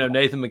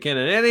Nathan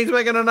McKinnon, and he's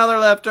making another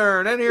left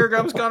turn, and here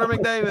comes Connor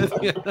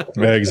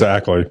McDavid.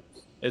 Exactly.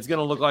 It's going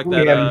to look like We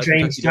that haven't Kentucky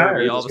changed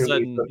Derby. tires. All of a It's gonna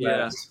be sudden, so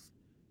yeah. fast.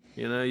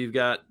 You know, it's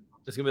going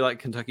to be like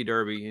Kentucky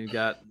Derby. You've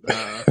got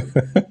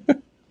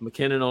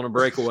McKinnon on a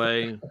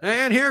breakaway,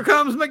 and here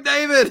comes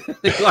McDavid.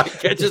 He like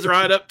catches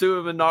right up to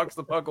him and knocks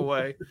the puck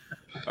away.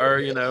 Or,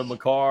 you know,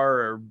 McCarr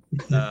or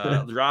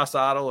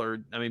Draisaitl,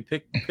 or I mean,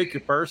 pick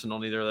your person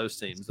on either of those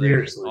teams. They're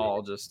Seriously.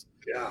 all just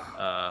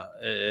Yeah.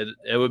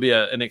 it would be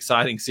an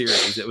exciting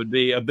series. It would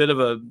be a bit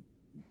of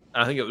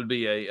I think it would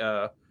be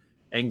a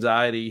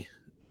anxiety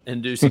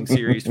inducing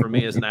series for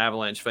me as an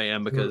Avalanche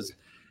fan, because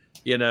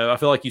you know, I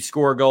feel like you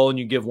score a goal and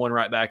you give one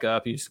right back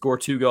up. You score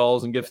 2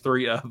 goals and give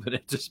 3 up, and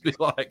it just be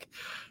like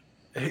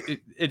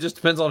it just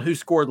depends on who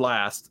scored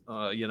last,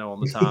 you know, on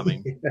the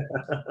timing.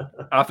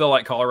 I feel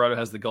like Colorado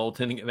has the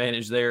goaltending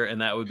advantage there,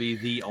 and that would be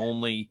the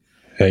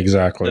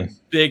exactly the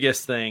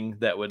biggest thing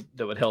that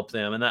would help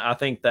them. And I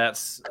think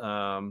that's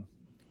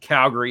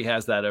Calgary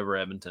has that over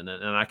Edmonton,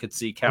 and I could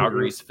see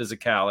Calgary's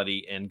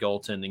physicality and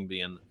goaltending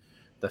being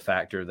the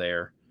factor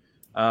there.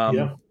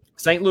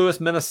 St. Louis,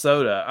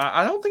 Minnesota.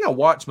 I don't think I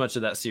watched much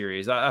of that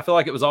series. I feel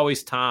like it was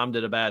always timed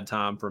at a bad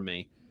time for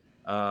me.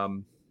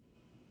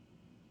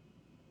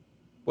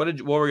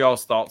 What were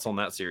y'all's thoughts on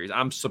that series?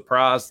 I'm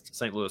surprised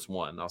St. Louis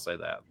won. I'll say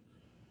that.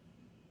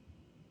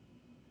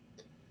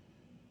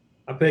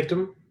 I picked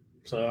them,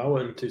 so I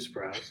wasn't too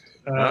surprised.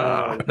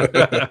 But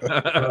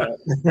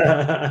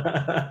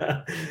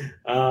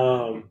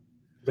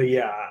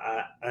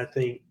yeah, I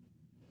think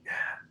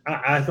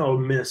I thought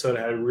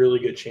Minnesota had a really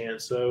good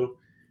chance though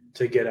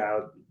to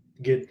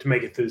to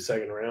make it through the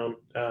second round.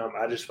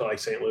 I just felt like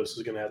St. Louis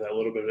was going to have that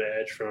little bit of an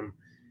edge from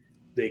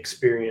the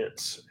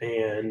experience,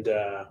 and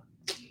I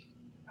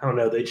don't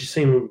know. They just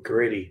seem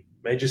gritty.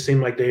 They just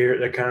seem like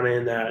they're kind of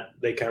in that.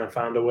 They kind of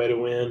found a way to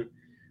win,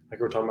 like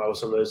we're talking about with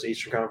some of those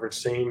Eastern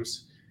Conference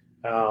teams.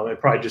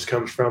 It probably just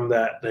comes from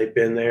that they've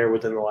been there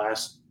within the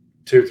last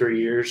 2 or 3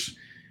 years,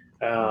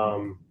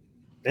 and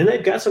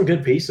they've got some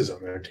good pieces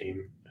on their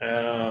team.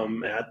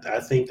 I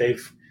think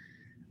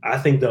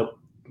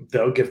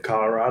they'll give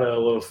Colorado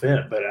a little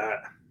fit, but I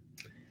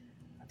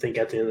think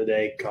at the end of the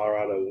day,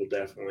 Colorado will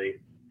definitely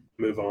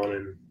move on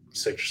in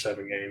 6 or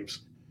 7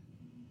 games.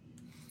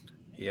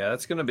 Yeah,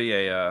 that's going to be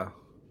an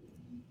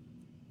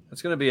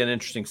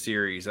interesting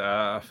series.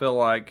 I feel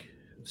like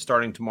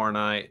starting tomorrow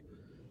night,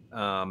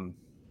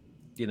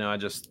 you know,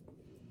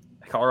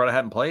 Colorado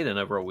hadn't played in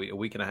over a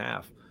week and a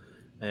half.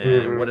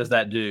 And what does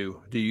that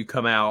do? Do you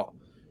come out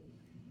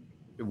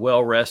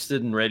well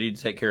rested and ready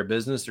to take care of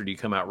business, or do you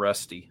come out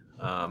rusty?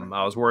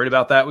 I was worried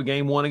about that with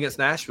game 1 against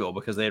Nashville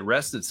because they had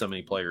rested so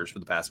many players for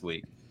the past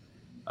week.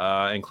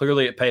 And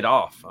clearly it paid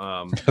off.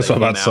 That's what I'm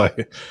about to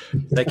say.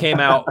 They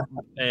came out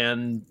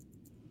and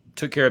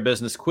took care of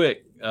business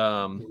quick,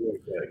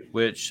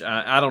 which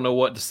I don't know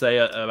what to say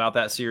about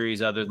that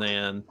series other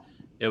than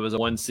it was a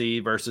 1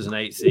 seed versus an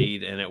 8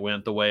 seed, and it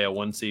went the way a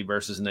 1 seed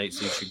versus an 8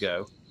 seed should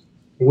go.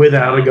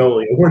 Without a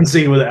goalie, a 1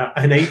 seed without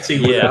an 8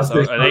 seed. Yeah, so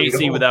an 8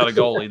 seed without a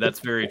goalie. That's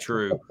very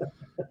true.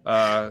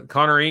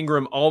 Connor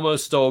Ingram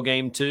almost stole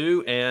game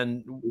 2,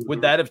 and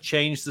would that have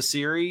changed the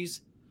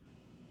series?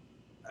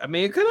 I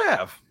mean, it could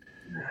have.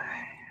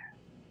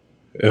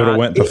 It would have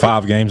went to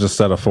 5 games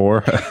instead of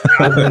 4.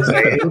 I was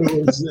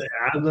going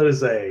to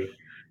say,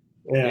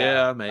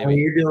 yeah, maybe. I mean,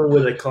 you're dealing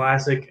with a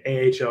classic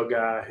AHL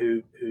guy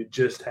who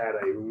just had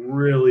a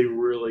really,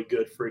 really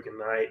good freaking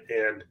night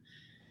and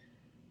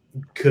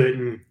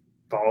couldn't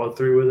follow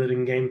through with it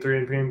in game 3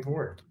 and game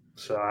 4.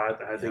 So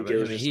I think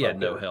he had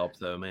no help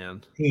though,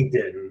 man. He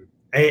didn't,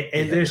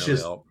 and there's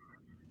just help.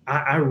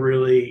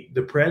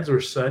 The Preds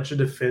were such a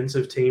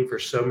defensive team for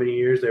so many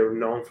years. They were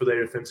known for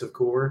their defensive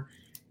core.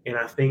 And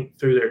I think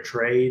through their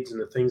trades and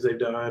the things they've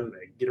done,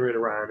 getting rid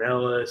of Ryan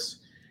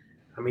Ellis,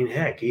 I mean,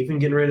 heck, even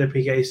getting rid of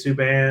PK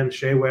Subban,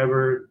 Shea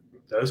Weber,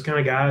 those kind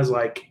of guys,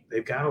 like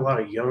they've got a lot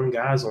of young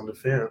guys on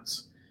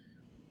defense.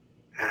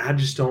 I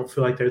just don't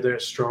feel like they're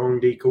that strong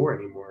D core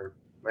anymore.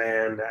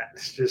 Man,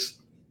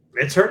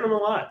 it's hurting them a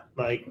lot.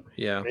 Like,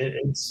 yeah,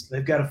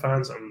 they've got to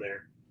find something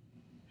there.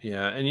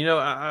 Yeah, and you know,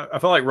 I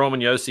feel like Roman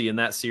Josi in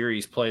that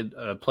series played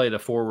a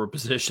forward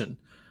position.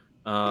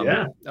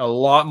 A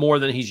lot more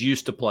than he's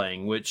used to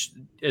playing, which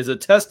is a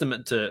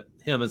testament to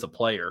him as a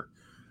player.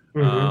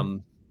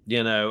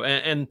 You know,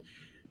 and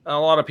a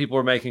lot of people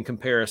are making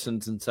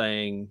comparisons and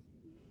saying,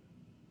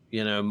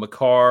 you know,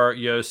 Makar,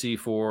 Josi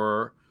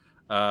for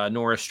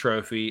Norris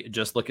Trophy.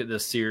 Just look at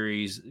this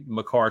series.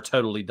 Makar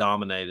totally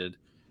dominated.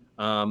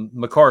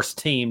 Makar's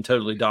team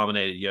totally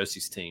dominated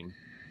Yosi's team.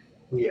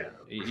 Yeah.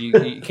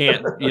 You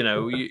can't, you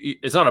know,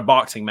 it's not a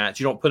boxing match.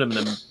 You don't put him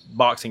in a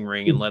boxing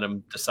ring and let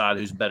him decide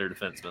who's better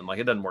defenseman. Like,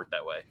 it doesn't work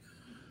that way.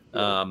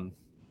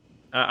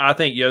 I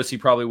think Josi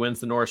probably wins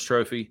the Norris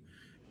Trophy,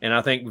 and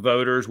I think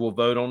voters will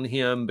vote on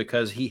him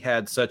because he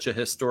had such a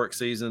historic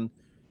season,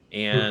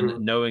 and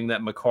knowing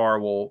that Makar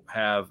will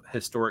have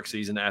historic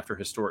season after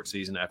historic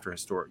season after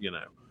historic, you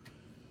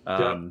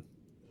know.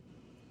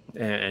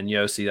 And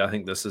Josi, I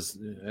think this is,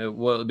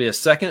 will it be a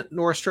second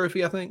Norris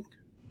Trophy, I think?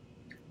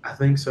 I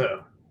think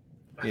so.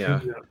 Yeah.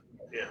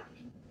 Yeah.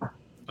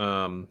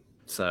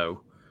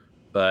 So,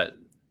 but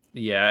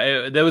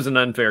Yeah, there was an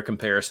unfair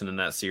comparison in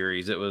that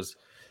series. It was,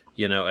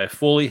 a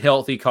fully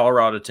healthy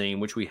Colorado team,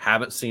 which we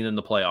haven't seen in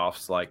the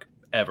playoffs like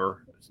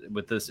ever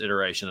with this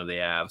iteration of the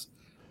Avs,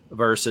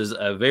 versus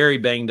a very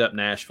banged up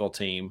Nashville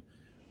team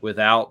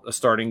without a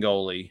starting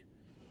goalie.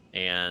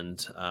 And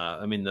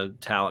the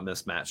talent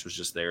mismatch was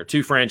just there.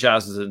 Two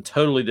franchises in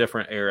totally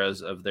different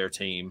eras of their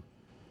team.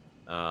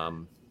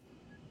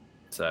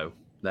 So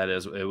that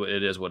is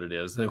it is what it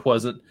is. It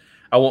wasn't.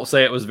 I won't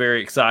say it was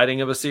very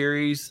exciting of a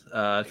series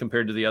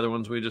compared to the other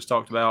ones we just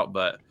talked about,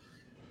 but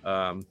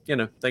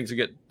things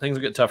will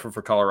get tougher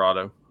for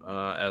Colorado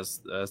as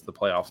the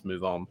playoffs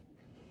move on.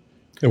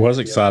 It was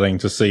exciting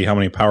to see how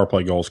many power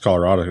play goals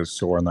Colorado could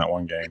score in that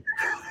one game.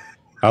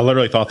 I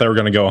literally thought they were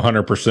going to go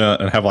 100%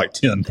 and have like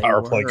 10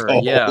 power play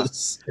goals. Yeah,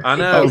 I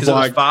know, because it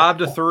was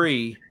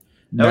 5-3.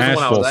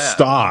 Nashville,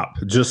 stop.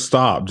 Just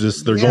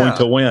they're going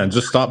to win.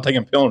 Just stop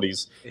taking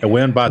penalties and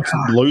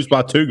lose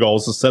by 2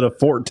 goals instead of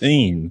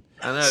 14.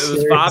 I know, it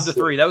was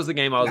 5-3. That was the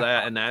game I was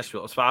at in Nashville.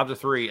 It was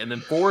 5-3, and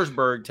then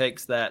Forsberg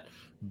takes that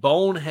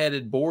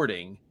boneheaded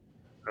boarding,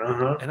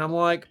 and I'm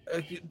like,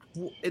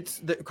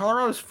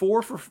 Colorado's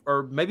 4 for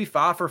or maybe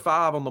 5 for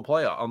 5 on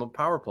the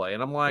power play,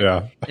 and I'm like,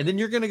 and then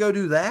you're going to go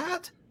do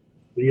that?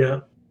 Yeah.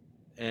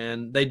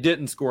 And they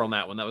didn't score on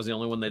that one. That was the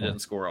only one they didn't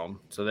score on.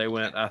 So they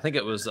went. I think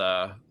it was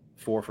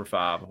 4 for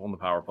 5 on the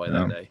power play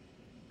that day.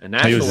 And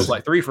Nashville was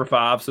like 3 for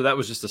 5, so that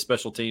was just a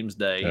special teams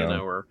day,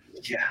 where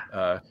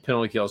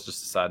penalty kills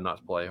just decided not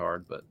to play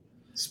hard. But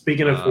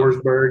speaking of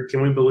Forsberg,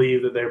 can we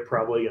believe that they're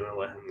probably going to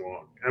let him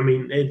walk? I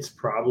mean, it's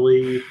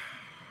probably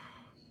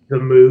the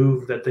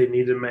move that they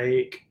need to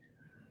make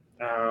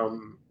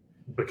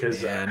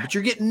because but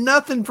you're getting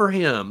nothing for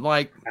him.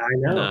 Like, I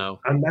know. No.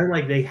 I'm not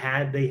like they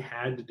had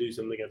to do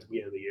something at the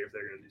beginning of the year if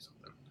they're going to do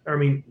something. I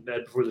mean,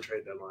 that before the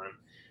trade deadline.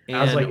 And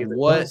I was like, if they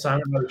don't sign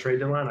him by the trade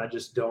deadline, I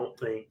just don't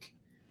think,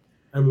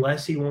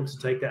 unless he wants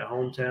to take that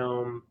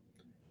hometown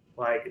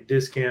like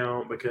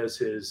discount because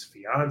his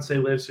fiance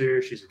lives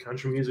here, she's a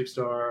country music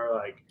star,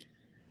 like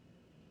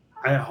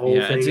that whole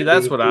thing. See,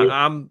 that's what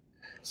I'm.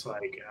 It's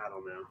like, I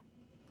don't know.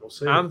 We'll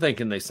see. I'm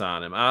thinking they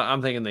sign him.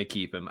 I'm thinking they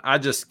keep him. I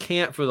just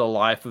can't for the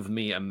life of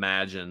me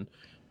imagine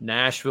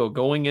Nashville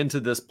going into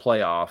this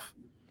playoff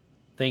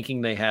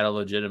thinking they had a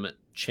legitimate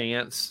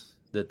chance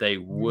that they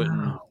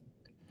wouldn't.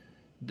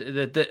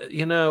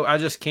 No. I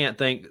just can't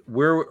think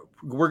we're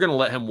going to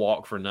let him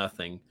walk for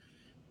nothing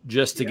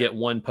just to get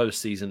one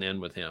postseason in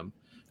with him,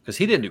 because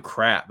he didn't do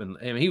crap, and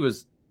he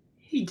was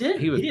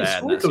bad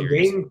in that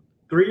series. Game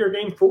 3 or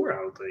game 4, I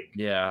don't think.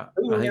 Yeah,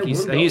 I think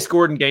he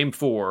scored in game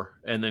 4,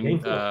 and then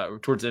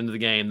towards the end of the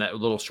game, that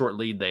little short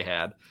lead they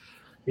had.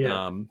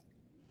 Yeah.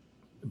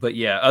 But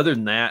yeah, other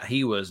than that,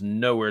 he was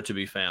nowhere to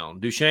be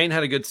found. Duchesne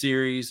had a good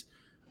series.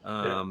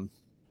 I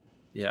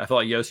felt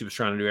like Yossi was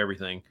trying to do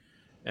everything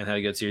and had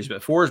a good series,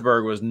 but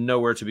Forsberg was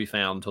nowhere to be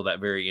found until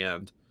that very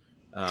end.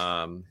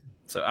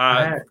 So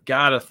I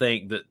gotta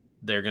think that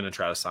they're going to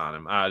try to sign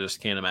him. I just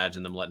can't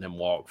imagine them letting him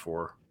walk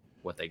for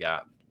what they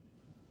got.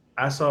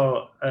 I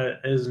saw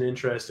as an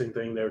interesting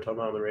thing they were talking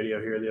about on the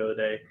radio here the other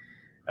day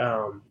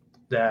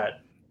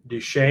that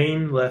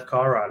Duchesne left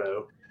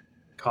Colorado.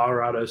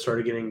 Colorado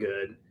started getting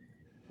good.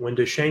 When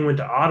Duchesne went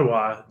to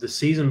Ottawa, the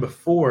season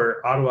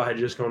before, Ottawa had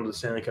just gone to the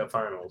Stanley Cup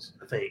Finals,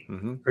 I think,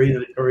 or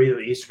either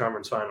the Eastern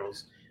Conference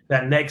Finals.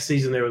 That next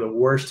season, they were the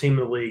worst team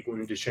in the league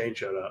when Duchesne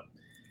showed up.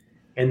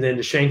 And then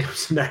Duchesne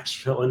comes to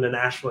Nashville, and the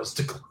Nashville has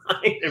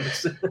declined ever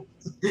since.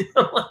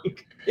 I'm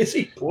like, is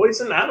he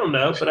poisoned? I don't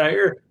know, but I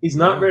hear he's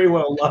not very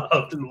well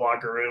loved in the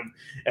locker room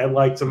and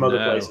like some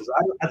other places.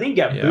 I think he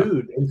got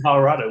booed in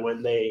Colorado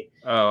when they.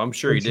 Oh, I'm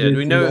sure he did.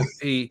 We know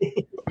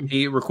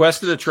he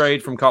requested a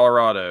trade from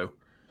Colorado,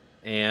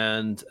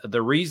 and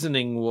the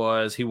reasoning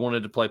was he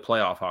wanted to play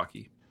playoff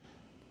hockey.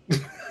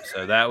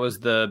 So that was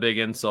the big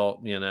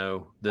insult,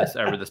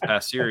 this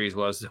past series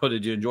was,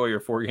 did you enjoy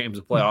your 4 games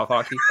of playoff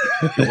hockey?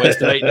 You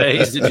wasted 8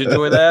 days. Did you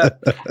enjoy that?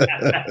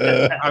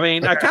 I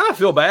mean, I kind of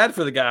feel bad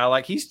for the guy.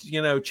 Like he's,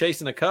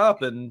 chasing a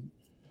cup and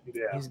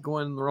he's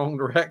going in the wrong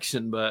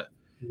direction. But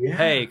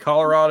hey,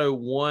 Colorado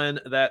won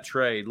that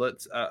trade.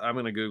 I'm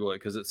going to Google it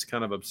because it's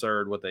kind of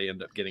absurd what they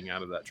end up getting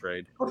out of that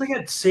trade. Well, they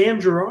got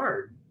Sam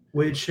Girard,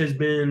 which has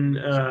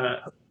been,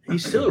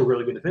 he's still a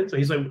really good defenseman.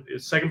 He's like a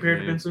second pair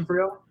defenseman for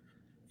y'all.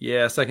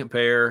 Yeah, second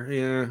pair.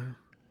 Yeah.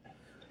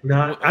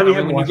 No,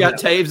 when you got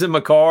Taves and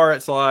McCarr,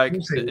 it's like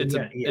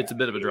it's a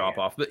bit of a drop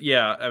off. But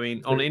yeah, I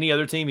mean, on any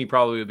other team, he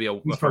probably would be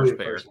a first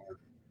pair.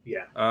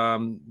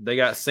 They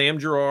got Sam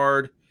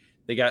Girard,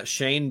 they got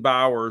Shane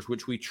Bowers,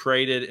 which we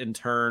traded in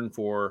turn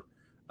for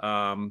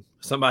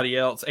somebody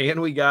else,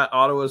 and we got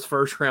Ottawa's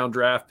first round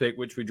draft pick,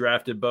 which we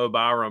drafted Bo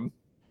Byram.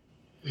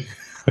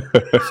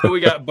 So we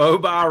got Bo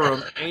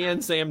Byram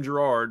and Sam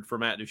Girard for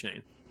Matt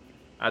Duchesne.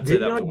 I'd say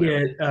that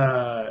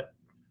was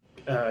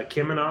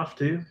Kamenov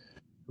too,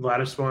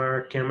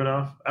 Vladimir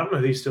Kamenov. I don't know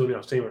if he's still in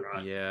the team or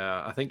not.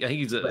 Yeah, I think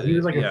he's he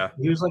was like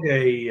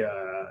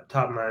a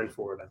top 9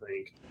 forward. I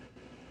think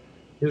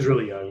he was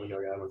really young when you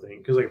got him. I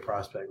think he was like a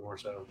prospect more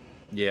so.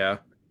 Yeah,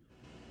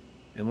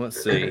 and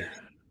let's see.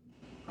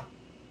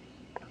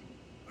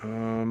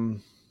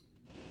 I'm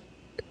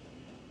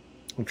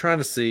trying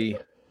to see.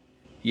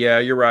 Yeah,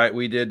 you're right.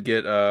 We did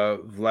get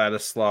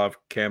Vladislav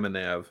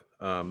Kamenev.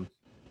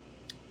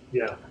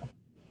 Yeah.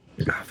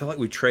 I feel like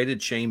we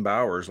traded Shane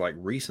Bowers like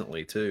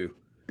recently too.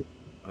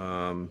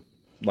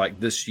 Like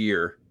this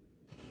year.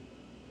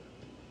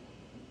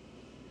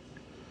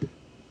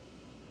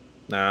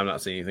 Nah, I'm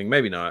not seeing anything.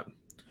 Maybe not.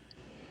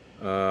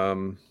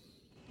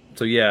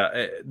 So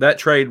yeah, that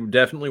trade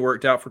definitely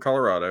worked out for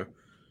Colorado.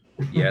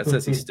 Yeah, it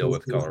says he's still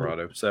with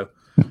Colorado. So,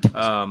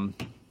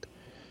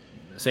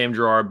 Sam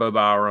Girard, Bo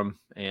Byram,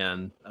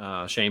 and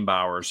Shane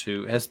Bowers,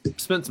 who has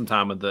spent some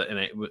time with the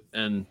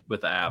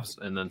Avs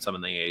and then some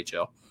in the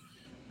AHL.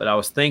 But I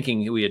was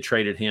thinking we had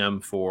traded him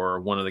for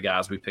one of the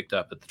guys we picked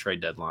up at the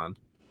trade deadline,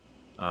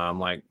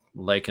 like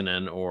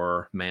Lakeinen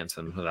or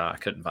Manson, but I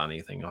couldn't find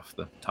anything off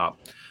the top.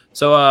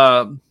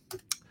 So,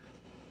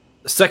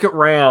 second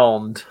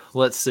round,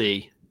 let's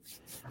see.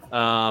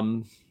 I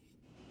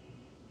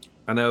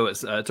know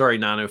it's already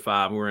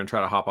 9:05. We're going to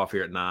try to hop off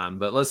here at 9,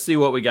 but let's see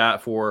what we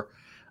got for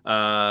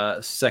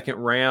second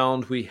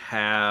round. We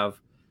have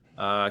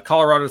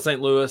Colorado and St.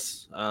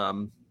 Louis.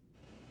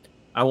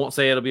 I won't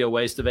say it'll be a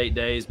waste of 8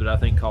 days, but I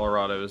think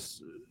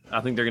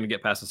I think they're going to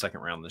get past the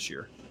second round this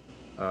year.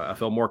 I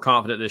feel more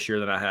confident this year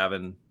than I have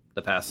in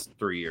the past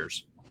 3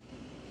 years.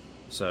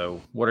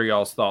 So what are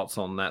y'all's thoughts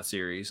on that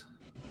series?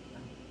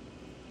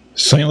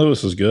 St.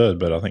 Louis is good,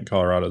 but I think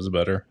Colorado's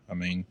better. I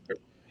mean,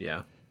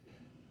 yeah,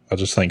 I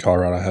just think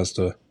Colorado has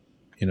to,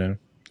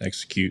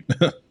 execute.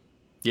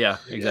 Yeah,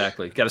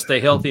 exactly. Got to stay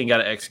healthy and got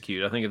to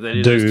execute. I think if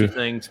they do those two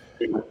things,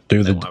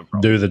 do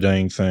the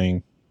dang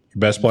thing. Your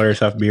best players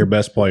have to be your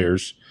best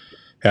players.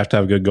 You have to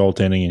have good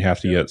goaltending, and you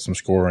have to get some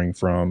scoring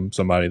from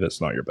somebody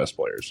that's not your best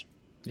players.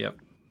 Yep.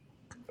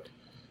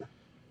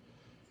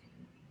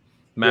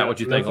 Matt, what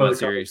do you think on that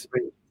series?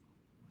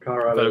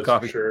 Colorado,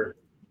 photocopy, for sure.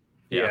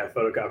 Yeah,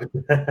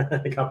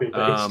 photocopy. Copy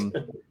and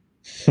paste.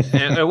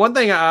 And one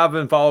thing I've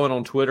been following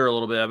on Twitter a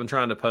little bit, I've been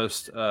trying to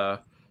post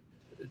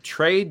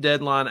trade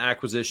deadline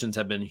acquisitions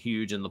have been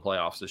huge in the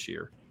playoffs this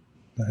year.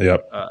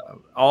 Yep.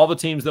 All the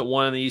teams that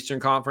won in the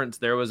Eastern Conference,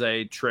 there was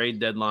a trade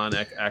deadline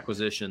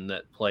acquisition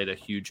that played a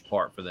huge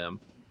part for them.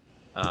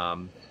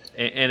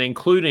 And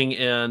including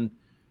in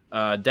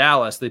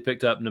Dallas, they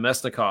picked up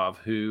Nemesnikov,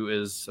 who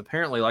is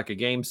apparently like a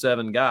Game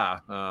 7 guy.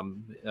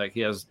 Like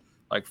he has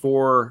like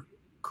 4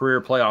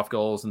 career playoff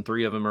goals, and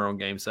 3 of them are on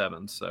Game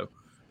 7. So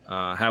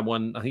had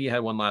one. I think he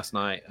had one last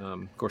night.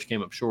 Of course,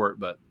 came up short,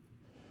 but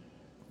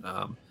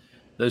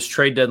those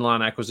trade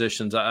deadline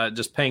acquisitions,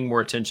 just paying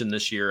more attention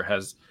this year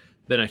has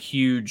been a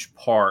huge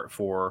part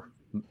for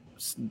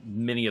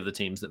many of the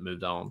teams that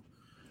moved on.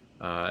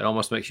 It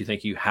almost makes you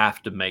think you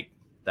have to make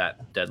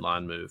that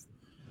deadline move.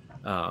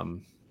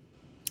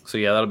 So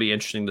yeah, that'll be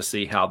interesting to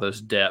see how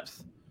those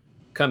depth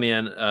come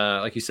in.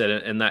 Like you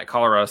said, in that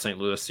Colorado St.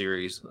 Louis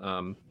series,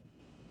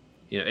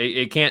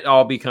 it can't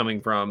all be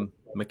coming from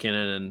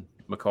McKinnon and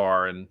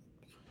Makar and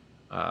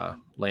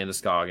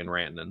Landeskog and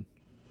Rantanen.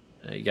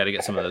 You got to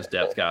get some of those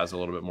depth guys a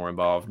little bit more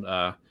involved.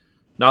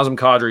 Nazem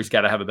Kadri's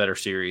got to have a better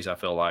series. I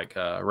feel like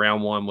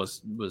round 1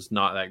 was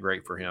not that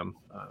great for him.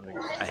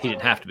 He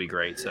didn't have to be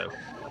great, so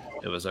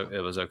it was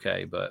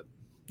okay. But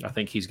I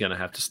think he's going to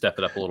have to step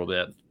it up a little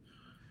bit.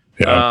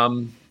 Yeah.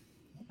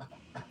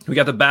 We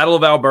got the Battle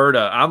of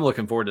Alberta. I'm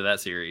looking forward to that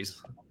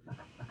series.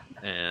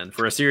 And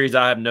for a series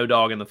I have no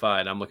dog in the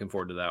fight, I'm looking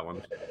forward to that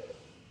one.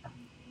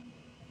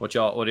 What do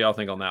y'all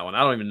think on that one? I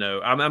don't even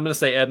know. I'm going to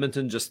say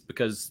Edmonton just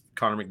because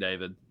Connor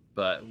McDavid.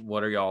 But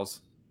what are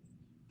y'all's?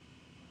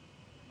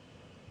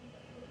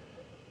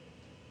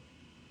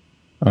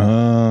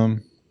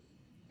 Can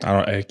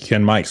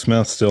Mike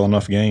Smith steal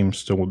enough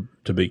games to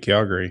beat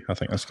Calgary? I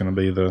think that's going to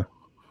be the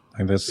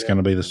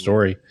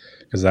story,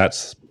 because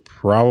that's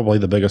probably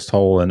the biggest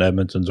hole in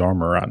Edmonton's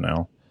armor right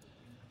now.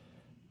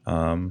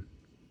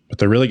 But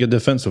they're really good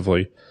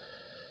defensively,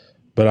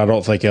 but I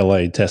don't think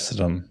LA tested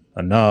them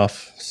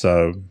enough.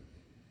 So,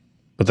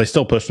 but they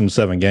still pushed them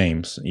 7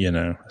 games,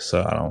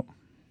 So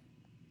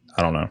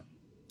I don't know.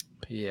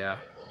 Yeah,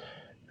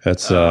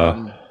 it's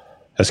going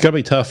to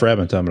be tough for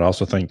Edmonton, but I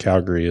also think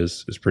Calgary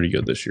is pretty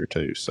good this year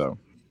too. So,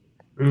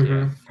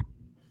 yeah.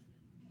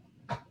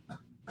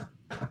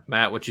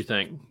 Matt, what you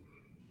think?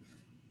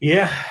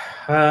 Yeah,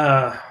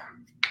 I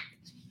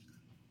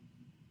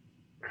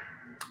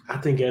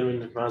think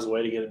Edmonton finds a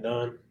way to get it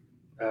done.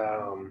 I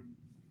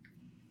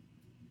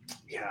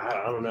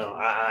don't know.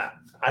 I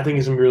think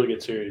it's a really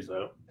good series,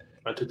 though.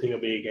 I do think it'll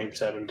be a Game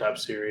 7 type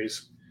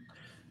series.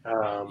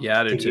 I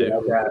do too.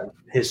 That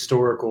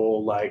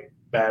historical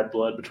bad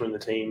blood between the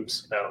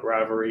teams,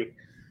 rivalry.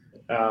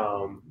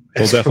 There'll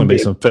definitely be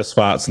some fist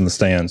fights in the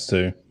stands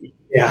too.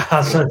 Yeah, I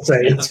was going to say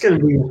it's going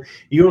to be.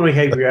 You want to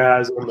have your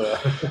eyes on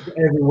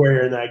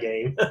everywhere in that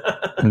game.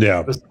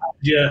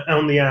 Yeah,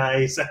 on the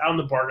ice, out in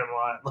the parking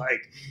lot,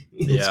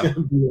 it's going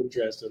to be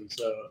interesting.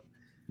 So,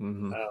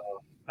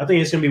 I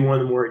think it's going to be one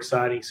of the more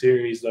exciting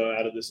series though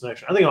out of this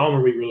next. I think all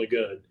will be really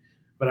good,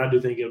 but I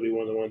do think it'll be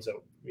one of the ones that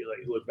you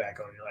look back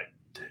on and you're like,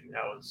 dang,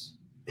 that was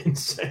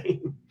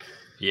insane.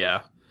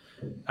 Yeah.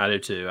 I do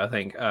too. I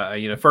think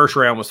first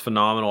round was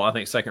phenomenal. I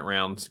think second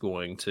round's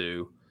going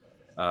to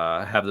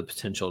have the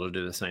potential to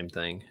do the same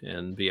thing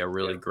and be a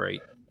really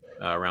great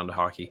round of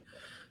hockey.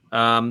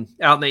 Out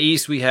in the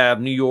East, we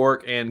have New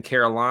York and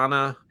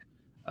Carolina.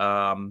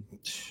 I'm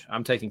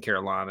taking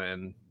Carolina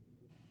in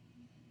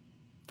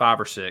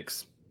 5 or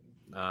 6.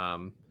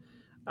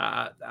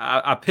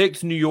 I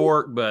picked New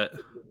York, but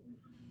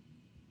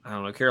I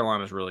don't know.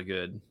 Carolina's really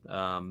good,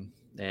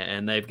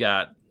 and they've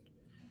got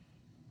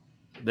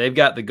the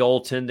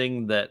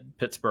goaltending that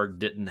Pittsburgh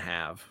didn't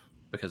have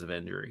because of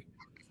injury.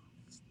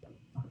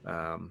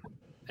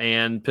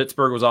 And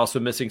Pittsburgh was also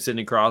missing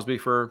Sidney Crosby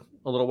for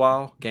a little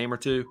while, game or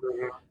two,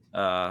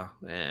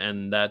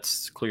 and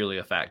that's clearly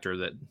a factor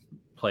that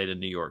played in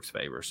New York's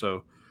favor.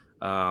 So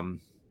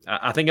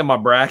I think in my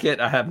bracket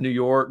I have New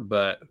York,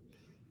 but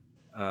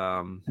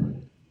I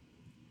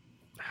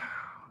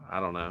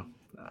don't know.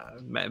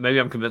 Maybe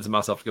I'm convincing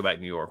myself to go back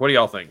to New York. What do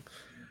y'all think?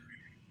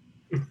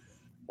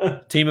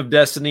 Team of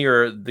Destiny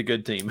or the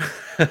good team?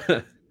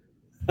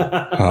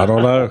 I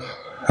don't know.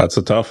 That's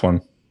a tough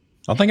one.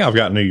 I think I've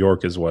got New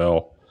York as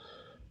well,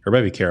 or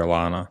maybe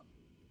Carolina.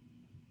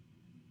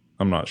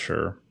 I'm not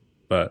sure,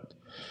 but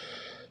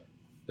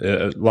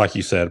like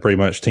you said, pretty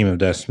much Team of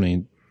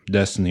Destiny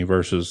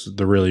versus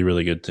the really,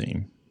 really good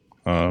team.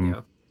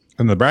 In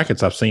the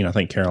brackets I've seen, I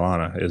think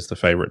Carolina is the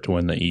favorite to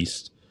win the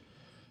East,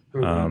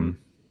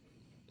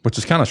 which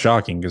is kind of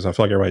shocking because I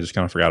feel like everybody just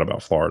kind of forgot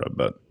about Florida.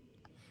 But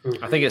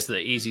I think it's the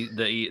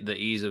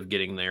ease of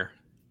getting there.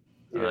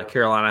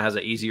 Carolina has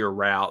an easier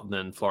route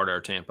than Florida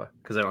or Tampa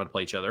because they don't have to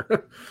play each other.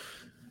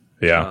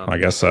 I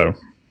guess so.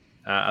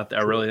 I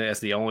really think that's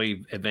the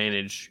only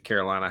advantage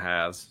Carolina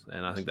has,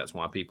 and I think that's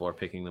why people are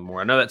picking them more.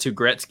 I know that's who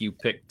Gretzky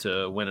picked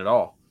to win it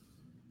all.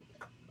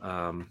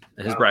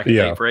 His bracket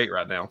 8 for 8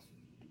 right now.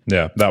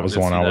 Yeah, that was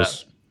the one I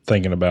was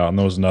thinking about, and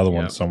there was another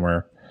one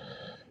somewhere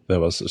that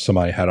was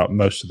somebody had up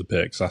most of the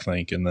picks, I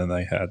think, and then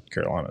they had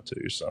Carolina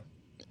too. So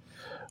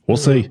we'll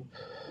see.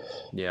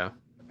 Yeah.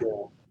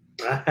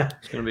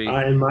 It's gonna be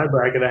in my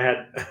bracket.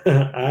 I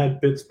had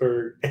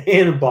Pittsburgh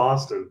and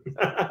Boston.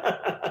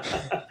 I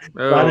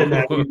didn't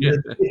have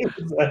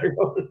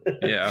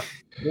yeah.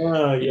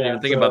 You didn't even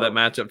think about that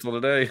matchup till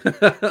today.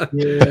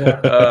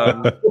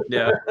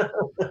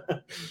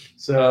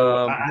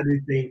 So I do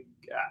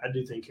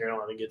think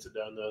Carolina gets it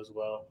done though as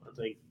well. I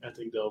think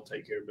they'll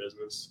take care of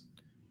business.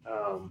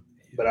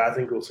 But I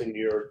think we'll see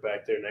New York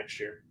back there next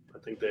year. I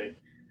think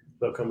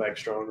they'll come back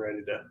strong,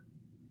 ready to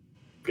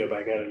go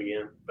back at it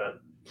again.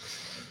 But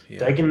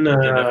taking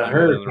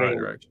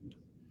Hurricane,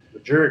 the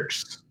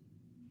jerks.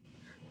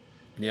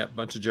 Yeah,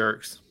 bunch of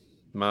jerks.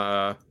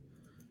 My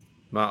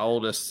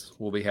oldest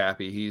will be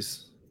happy.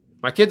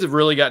 My kids have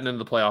really gotten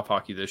into the playoff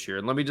hockey this year,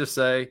 and let me just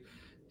say,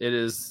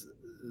 it's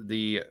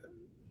the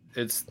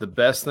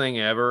best thing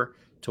ever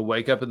to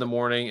wake up in the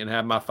morning and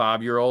have my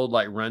 5-year-old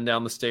like run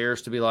down the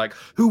stairs to be like,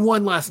 who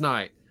won last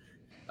night?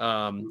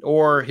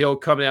 Or he'll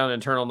come down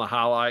and turn on the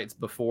highlights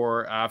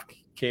before I've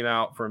came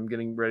out from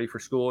getting ready for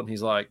school, and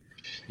he's like,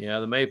 yeah,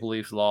 the Maple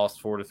Leafs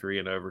lost 4-3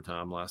 in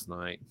overtime last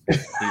night.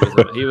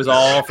 He was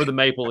all for the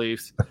Maple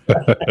Leafs.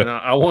 And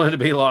I wanted to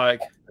be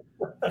like,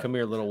 come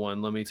here, little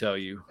one. Let me tell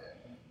you.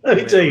 Let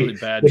me tell you. Really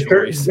bad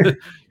choice.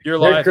 Your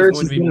life is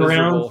going to be been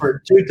miserable. Around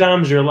for 2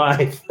 times your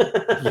life.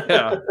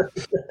 Yeah.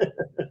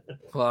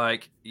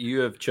 Like, you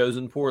have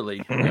chosen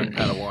poorly, young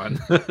Padawan.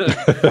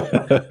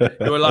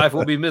 Your life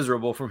will be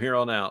miserable from here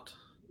on out.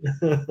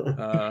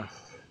 But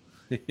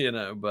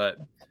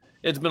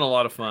it's been a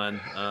lot of fun.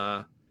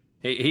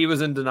 He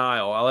was in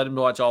denial. I let him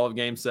watch all of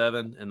Game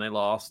 7, and they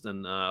lost,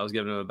 and I was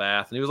giving him a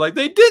bath, and he was like,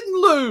 they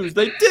didn't lose.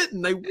 They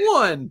didn't. They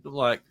won. I'm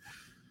like,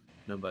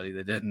 nobody,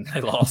 they didn't.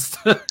 They lost.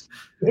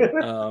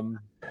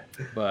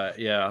 But,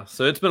 yeah,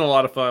 so it's been a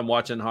lot of fun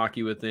watching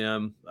hockey with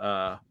them.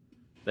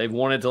 They've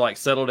wanted to, like,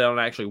 settle down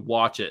and actually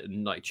watch it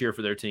and, like, cheer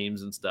for their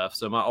teams and stuff.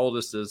 So my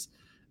oldest is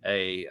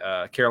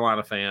a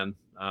Carolina fan.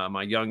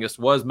 My youngest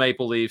was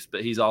Maple Leafs,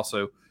 but he's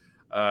also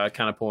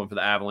kind of pulling for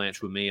the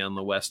Avalanche with me on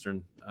the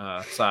Western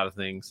side of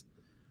things.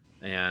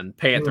 And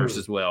Panthers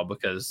as well,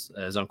 because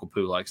as Uncle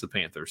Pooh likes the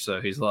Panthers.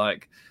 So he's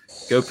like,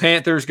 go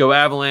Panthers, go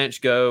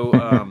Avalanche, go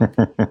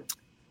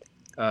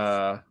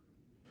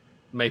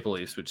Maple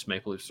Leafs, which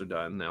Maple Leafs are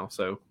done now.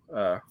 So,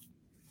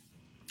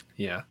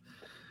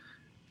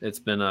 it's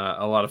been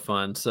a lot of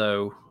fun.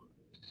 So,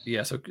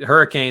 so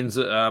Hurricanes,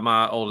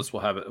 my oldest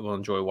will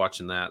enjoy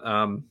watching that.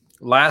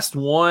 Last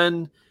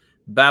one,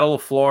 Battle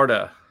of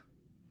Florida.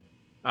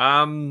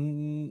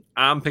 I'm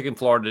picking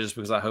Florida just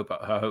because I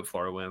hope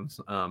Florida wins.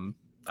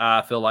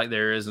 I feel like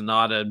there is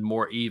not a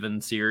more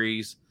even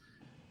series.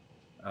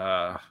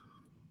 Tampa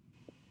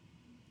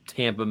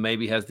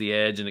maybe has the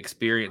edge in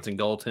experience and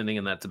goaltending,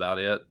 and that's about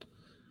it.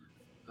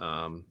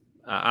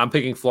 I'm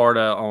picking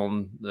Florida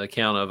on the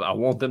account of I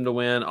want them to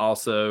win.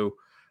 Also,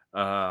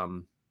 I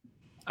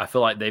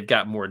feel like they've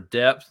got more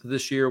depth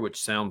this year,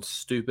 which sounds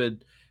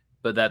stupid,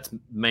 but that's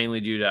mainly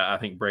due to I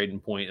think Braden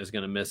Point is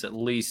going to miss at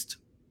least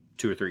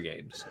 2 or 3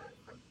 games.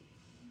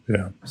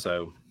 Yeah.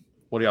 So,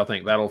 what do y'all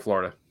think? Battle of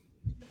Florida.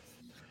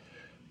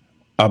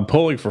 I'm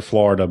pulling for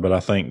Florida, but I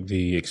think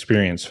the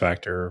experience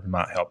factor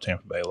might help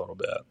Tampa Bay a little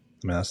bit.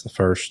 I mean, that's the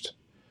first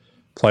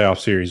playoff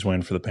series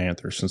win for the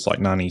Panthers since like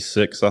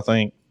 '96, I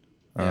think.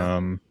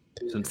 Yeah.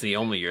 Since the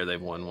only year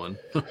they've won one.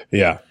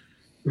 Yeah.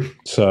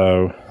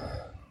 So,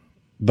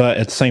 but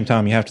at the same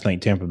time, you have to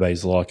think Tampa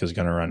Bay's luck is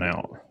going to run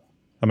out.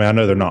 I mean, I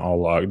know they're not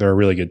all luck. They're a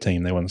really good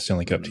team. They won the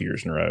Stanley Cup 2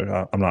 years in a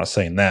row. I'm not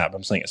saying that, but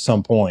I'm saying at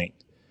some point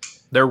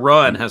their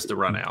run has to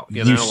run out.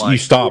 You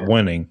stop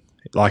winning.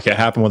 Like it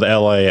happened with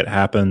LA, it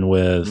happened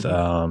with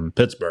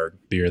Pittsburgh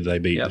the year they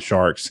beat the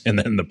Sharks and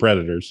then the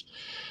Predators.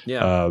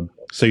 Yeah.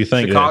 So you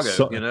think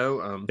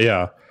Chicago,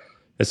 yeah.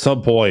 At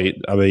some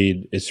point, I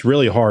mean, it's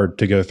really hard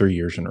to go 3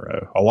 years in a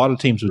row. A lot of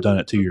teams have done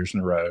it 2 years in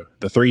a row.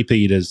 The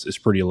three-peat is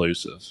pretty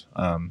elusive.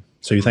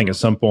 So you think at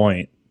some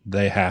point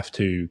they have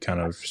to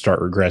kind of start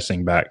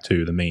regressing back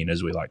to the mean,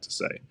 as we like to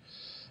say.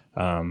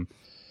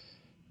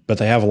 But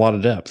they have a lot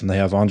of depth, and they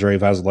have Andrei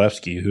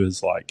Vasilevsky, who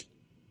is like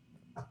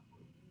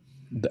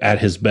at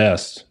his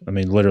best. I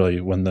mean, literally,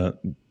 when the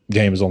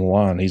game is on the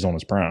line, he's on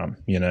his prime,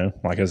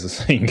 like as the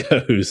saying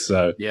goes.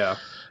 So yeah.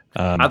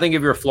 I think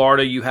if you're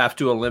Florida, you have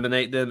to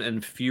eliminate them in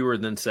fewer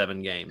than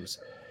 7 games.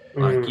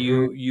 Like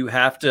you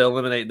have to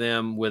eliminate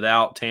them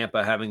without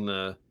Tampa having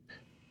the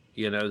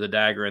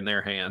dagger in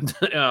their hand.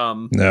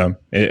 No,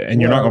 and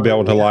you're not going to be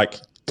able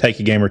to take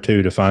a game or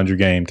two to find your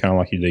game, kind of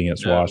like you did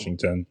against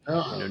Washington.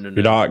 No.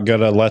 You're not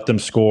going to let them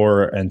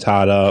score and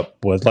tie it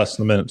up with less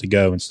than a minute to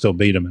go and still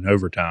beat them in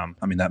overtime.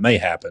 I mean, that may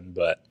happen,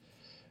 but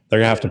they're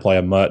going to have to play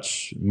a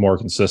much more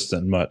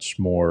consistent, much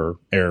more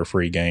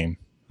error-free game.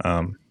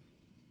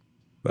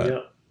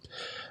 But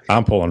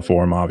I'm pulling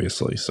for him,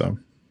 obviously. So,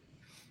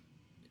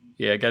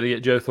 yeah, got to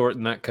get Joe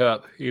Thornton that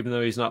cup, even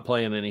though he's not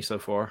playing any so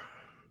far.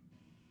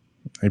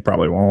 He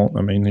probably won't.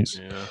 I mean, he's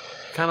in a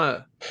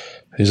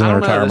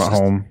retirement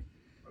home.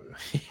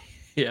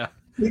 Yeah,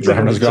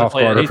 driving his golf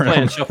cart around. He's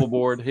playing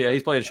shuffleboard. Yeah,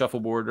 he's playing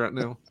shuffleboard right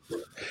now.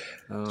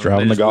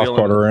 Driving the golf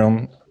cart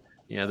around.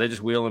 Yeah, they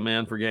just wheel him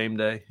in for game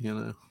day.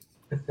 Him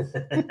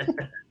and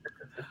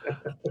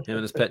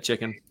his pet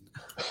chicken.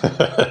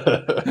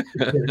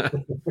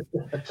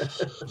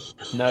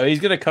 No, he's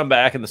going to come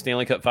back in the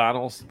Stanley Cup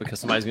Finals because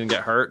somebody's going to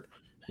get hurt.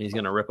 And he's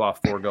going to rip off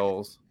 4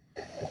 goals,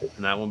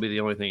 and that won't be the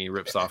only thing he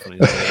rips off when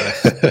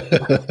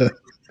he's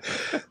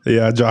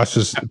Yeah,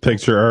 Josh's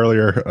picture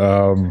earlier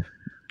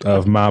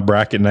of my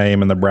bracket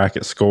name and the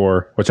bracket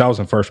score, which I was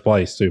in first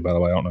place too, by the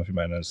way. I don't know if you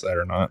may notice that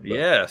or not.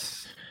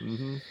 Yes.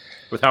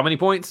 With how many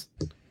points?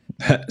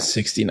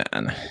 69.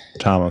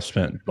 Time I've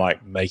spent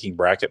making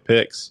bracket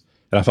picks.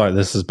 And I feel like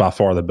this is by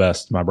far the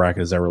best my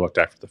bracket has ever looked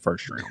after the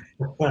first round.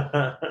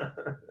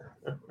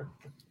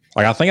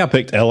 I think I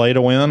picked LA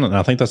to win, and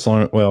I think that's the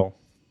only,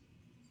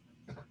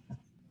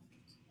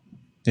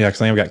 yeah,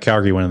 because I think I've got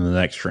Calgary winning the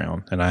next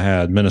round, and I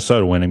had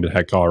Minnesota winning, but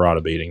had Colorado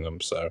beating them.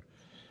 So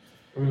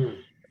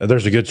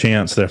there's a good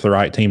chance that if the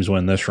right teams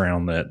win this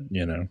round,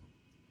 that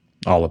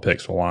all the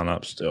picks will line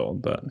up still.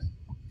 But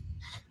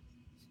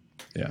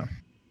yeah.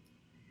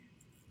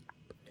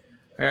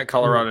 I got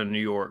Colorado and New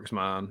York's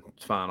mine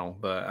final,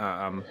 but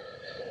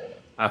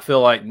I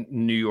feel like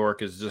New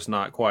York is just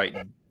not quite.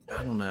 I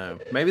don't know.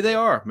 Maybe they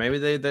are.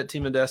 Maybe that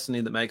team of destiny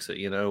that makes it.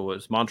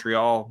 Was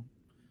Montreal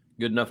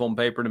good enough on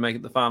paper to make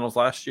it the finals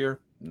last year?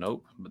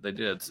 Nope, but they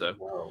did.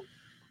 So,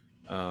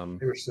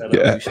 we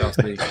shall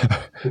see.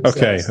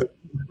 Okay.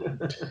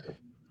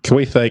 Can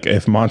we think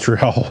if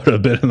Montreal would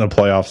have been in the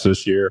playoffs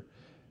this year?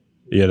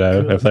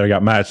 If they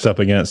got matched up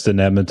against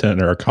an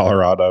Edmonton or a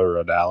Colorado or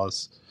a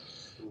Dallas.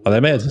 They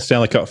made the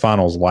Stanley Cup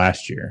Finals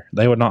last year.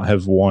 They would not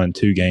have won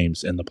 2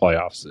 games in the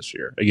playoffs this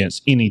year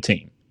against any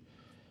team.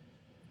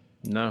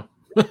 No.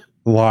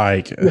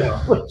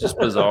 Just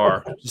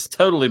bizarre. Just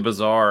totally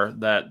bizarre,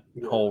 that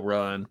whole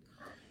run.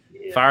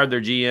 Yeah. Fired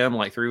their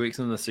GM 3 weeks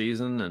into the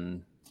season,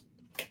 and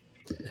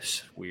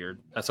it's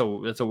weird. That's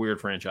a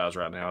weird franchise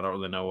right now. I don't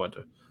really know what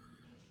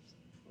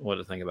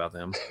to think about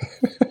them.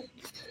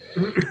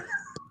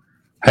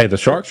 Hey, the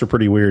Sharks are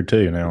pretty weird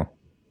too now.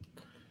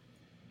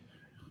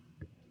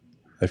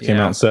 They've came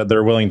out and said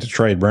they're willing to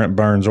trade Brent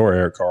Burns or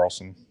Erik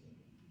Karlsson.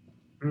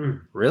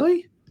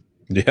 Really?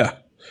 Yeah.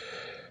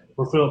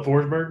 For Philip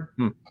Forsberg?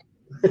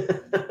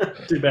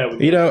 Too bad.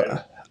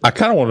 I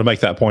kind of wanted to make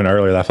that point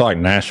earlier. I feel like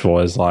Nashville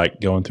is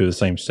going through the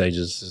same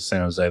stages as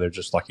San Jose. They're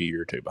just a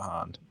year or 2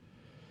 behind.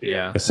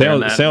 Yeah.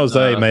 San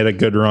Jose made a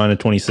good run in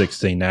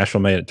 2016.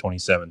 Nashville made it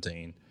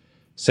 2017.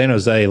 San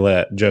Jose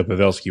let Joe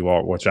Pavelski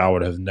walk, which I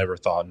would have never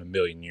thought in a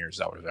million years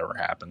that would have ever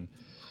happened.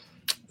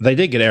 They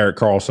did get Erik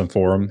Karlsson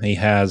for him. He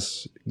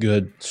has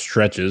good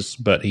stretches,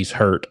 but he's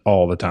hurt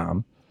all the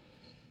time.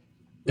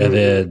 And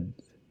then,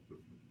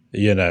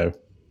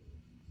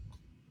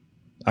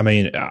 I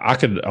mean, I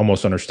could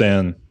almost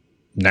understand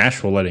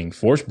Nashville letting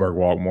Forsberg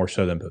walk more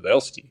so than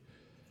Pavelski.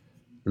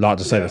 Not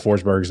to say that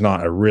Forsberg's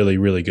not a really,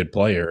 really good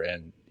player,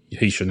 and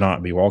he should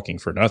not be walking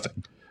for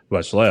nothing,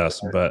 much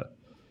less. But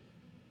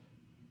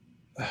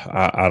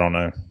I don't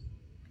know.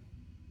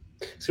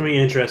 It's gonna be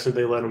interesting if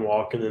they let him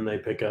walk and then they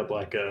pick up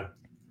a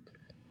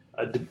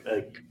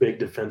big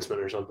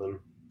defenseman or something.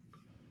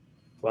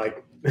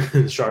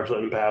 the Sharks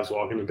letting Pavs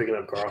walk in and picking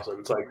up Carlson.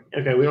 It's like,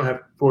 okay, we don't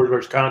have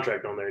Forsberg's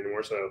contract on there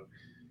anymore, so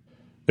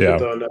Yeah.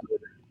 throw another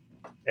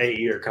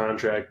 8-year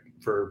contract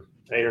for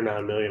 $8 or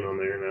 $9 million on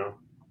there now.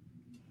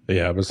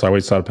 Yeah, but so we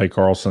decided to pay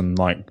Carlson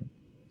like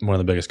one of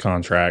the biggest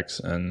contracts,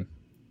 and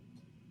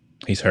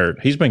he's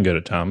hurt. He's been good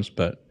at times,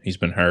 but he's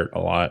been hurt a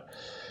lot.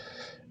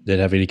 Did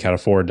have Eddie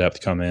Catafora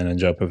depth come in, and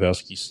Joe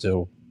Pavelski's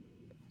still,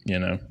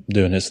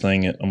 doing his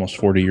thing at almost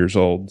 40 years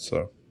old.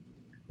 So,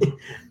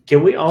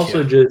 can we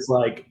also just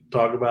like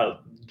talk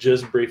about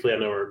just briefly? I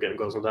know we're getting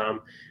close on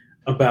time.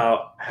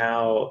 About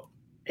how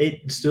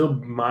it's still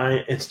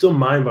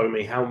mind-boggling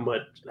me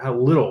how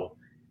little.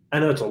 I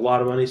know it's a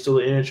lot of money still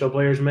the NHL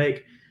players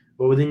make,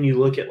 but then you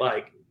look at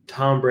like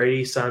Tom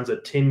Brady signs a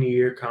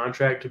 10-year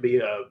contract to be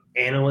an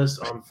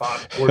analyst on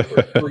Fox Sports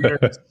for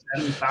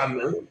 $375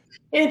 million.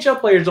 NHL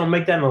players don't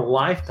make that in a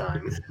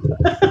lifetime.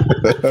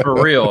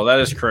 For real, that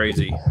is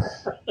crazy.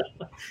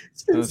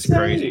 That's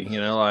crazy.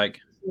 Like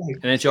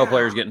NHL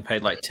players getting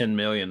paid like $10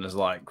 million is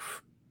like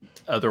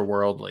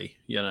otherworldly.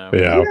 Yeah.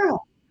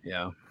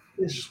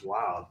 It's just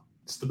wild.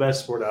 It's the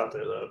best sport out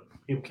there, though.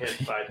 People can't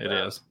fight that. It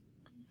is.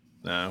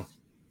 No,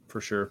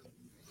 for sure.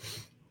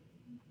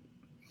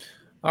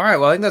 All right.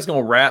 Well, I think that's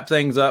going to wrap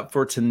things up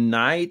for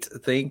tonight.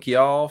 Thank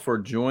y'all for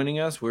joining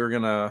us. We're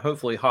going to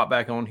hopefully hop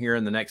back on here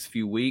in the next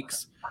few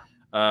weeks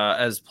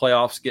as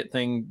playoffs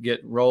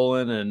get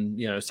rolling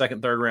and,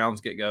 second, third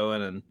rounds get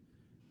going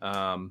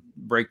and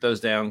break those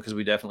down because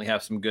we definitely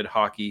have some good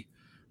hockey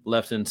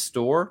left in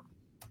store.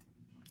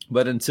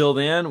 But until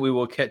then, we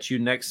will catch you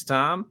next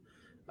time.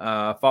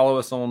 Follow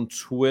us on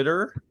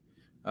Twitter.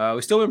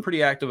 We've still been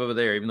pretty active over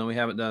there, even though we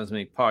haven't done as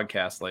many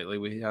podcasts lately.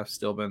 We have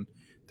still been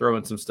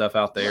throwing some stuff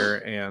out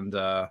there and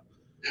not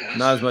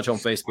as much on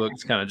Facebook.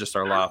 It's kind of just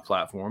our live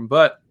platform.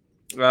 But,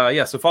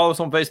 so follow us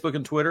on Facebook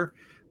and Twitter.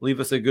 Leave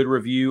us a good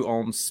review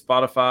on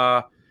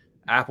Spotify,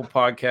 Apple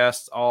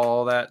Podcasts,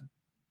 all that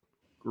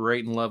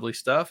great and lovely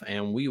stuff.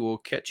 And we will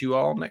catch you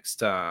all next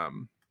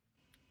time.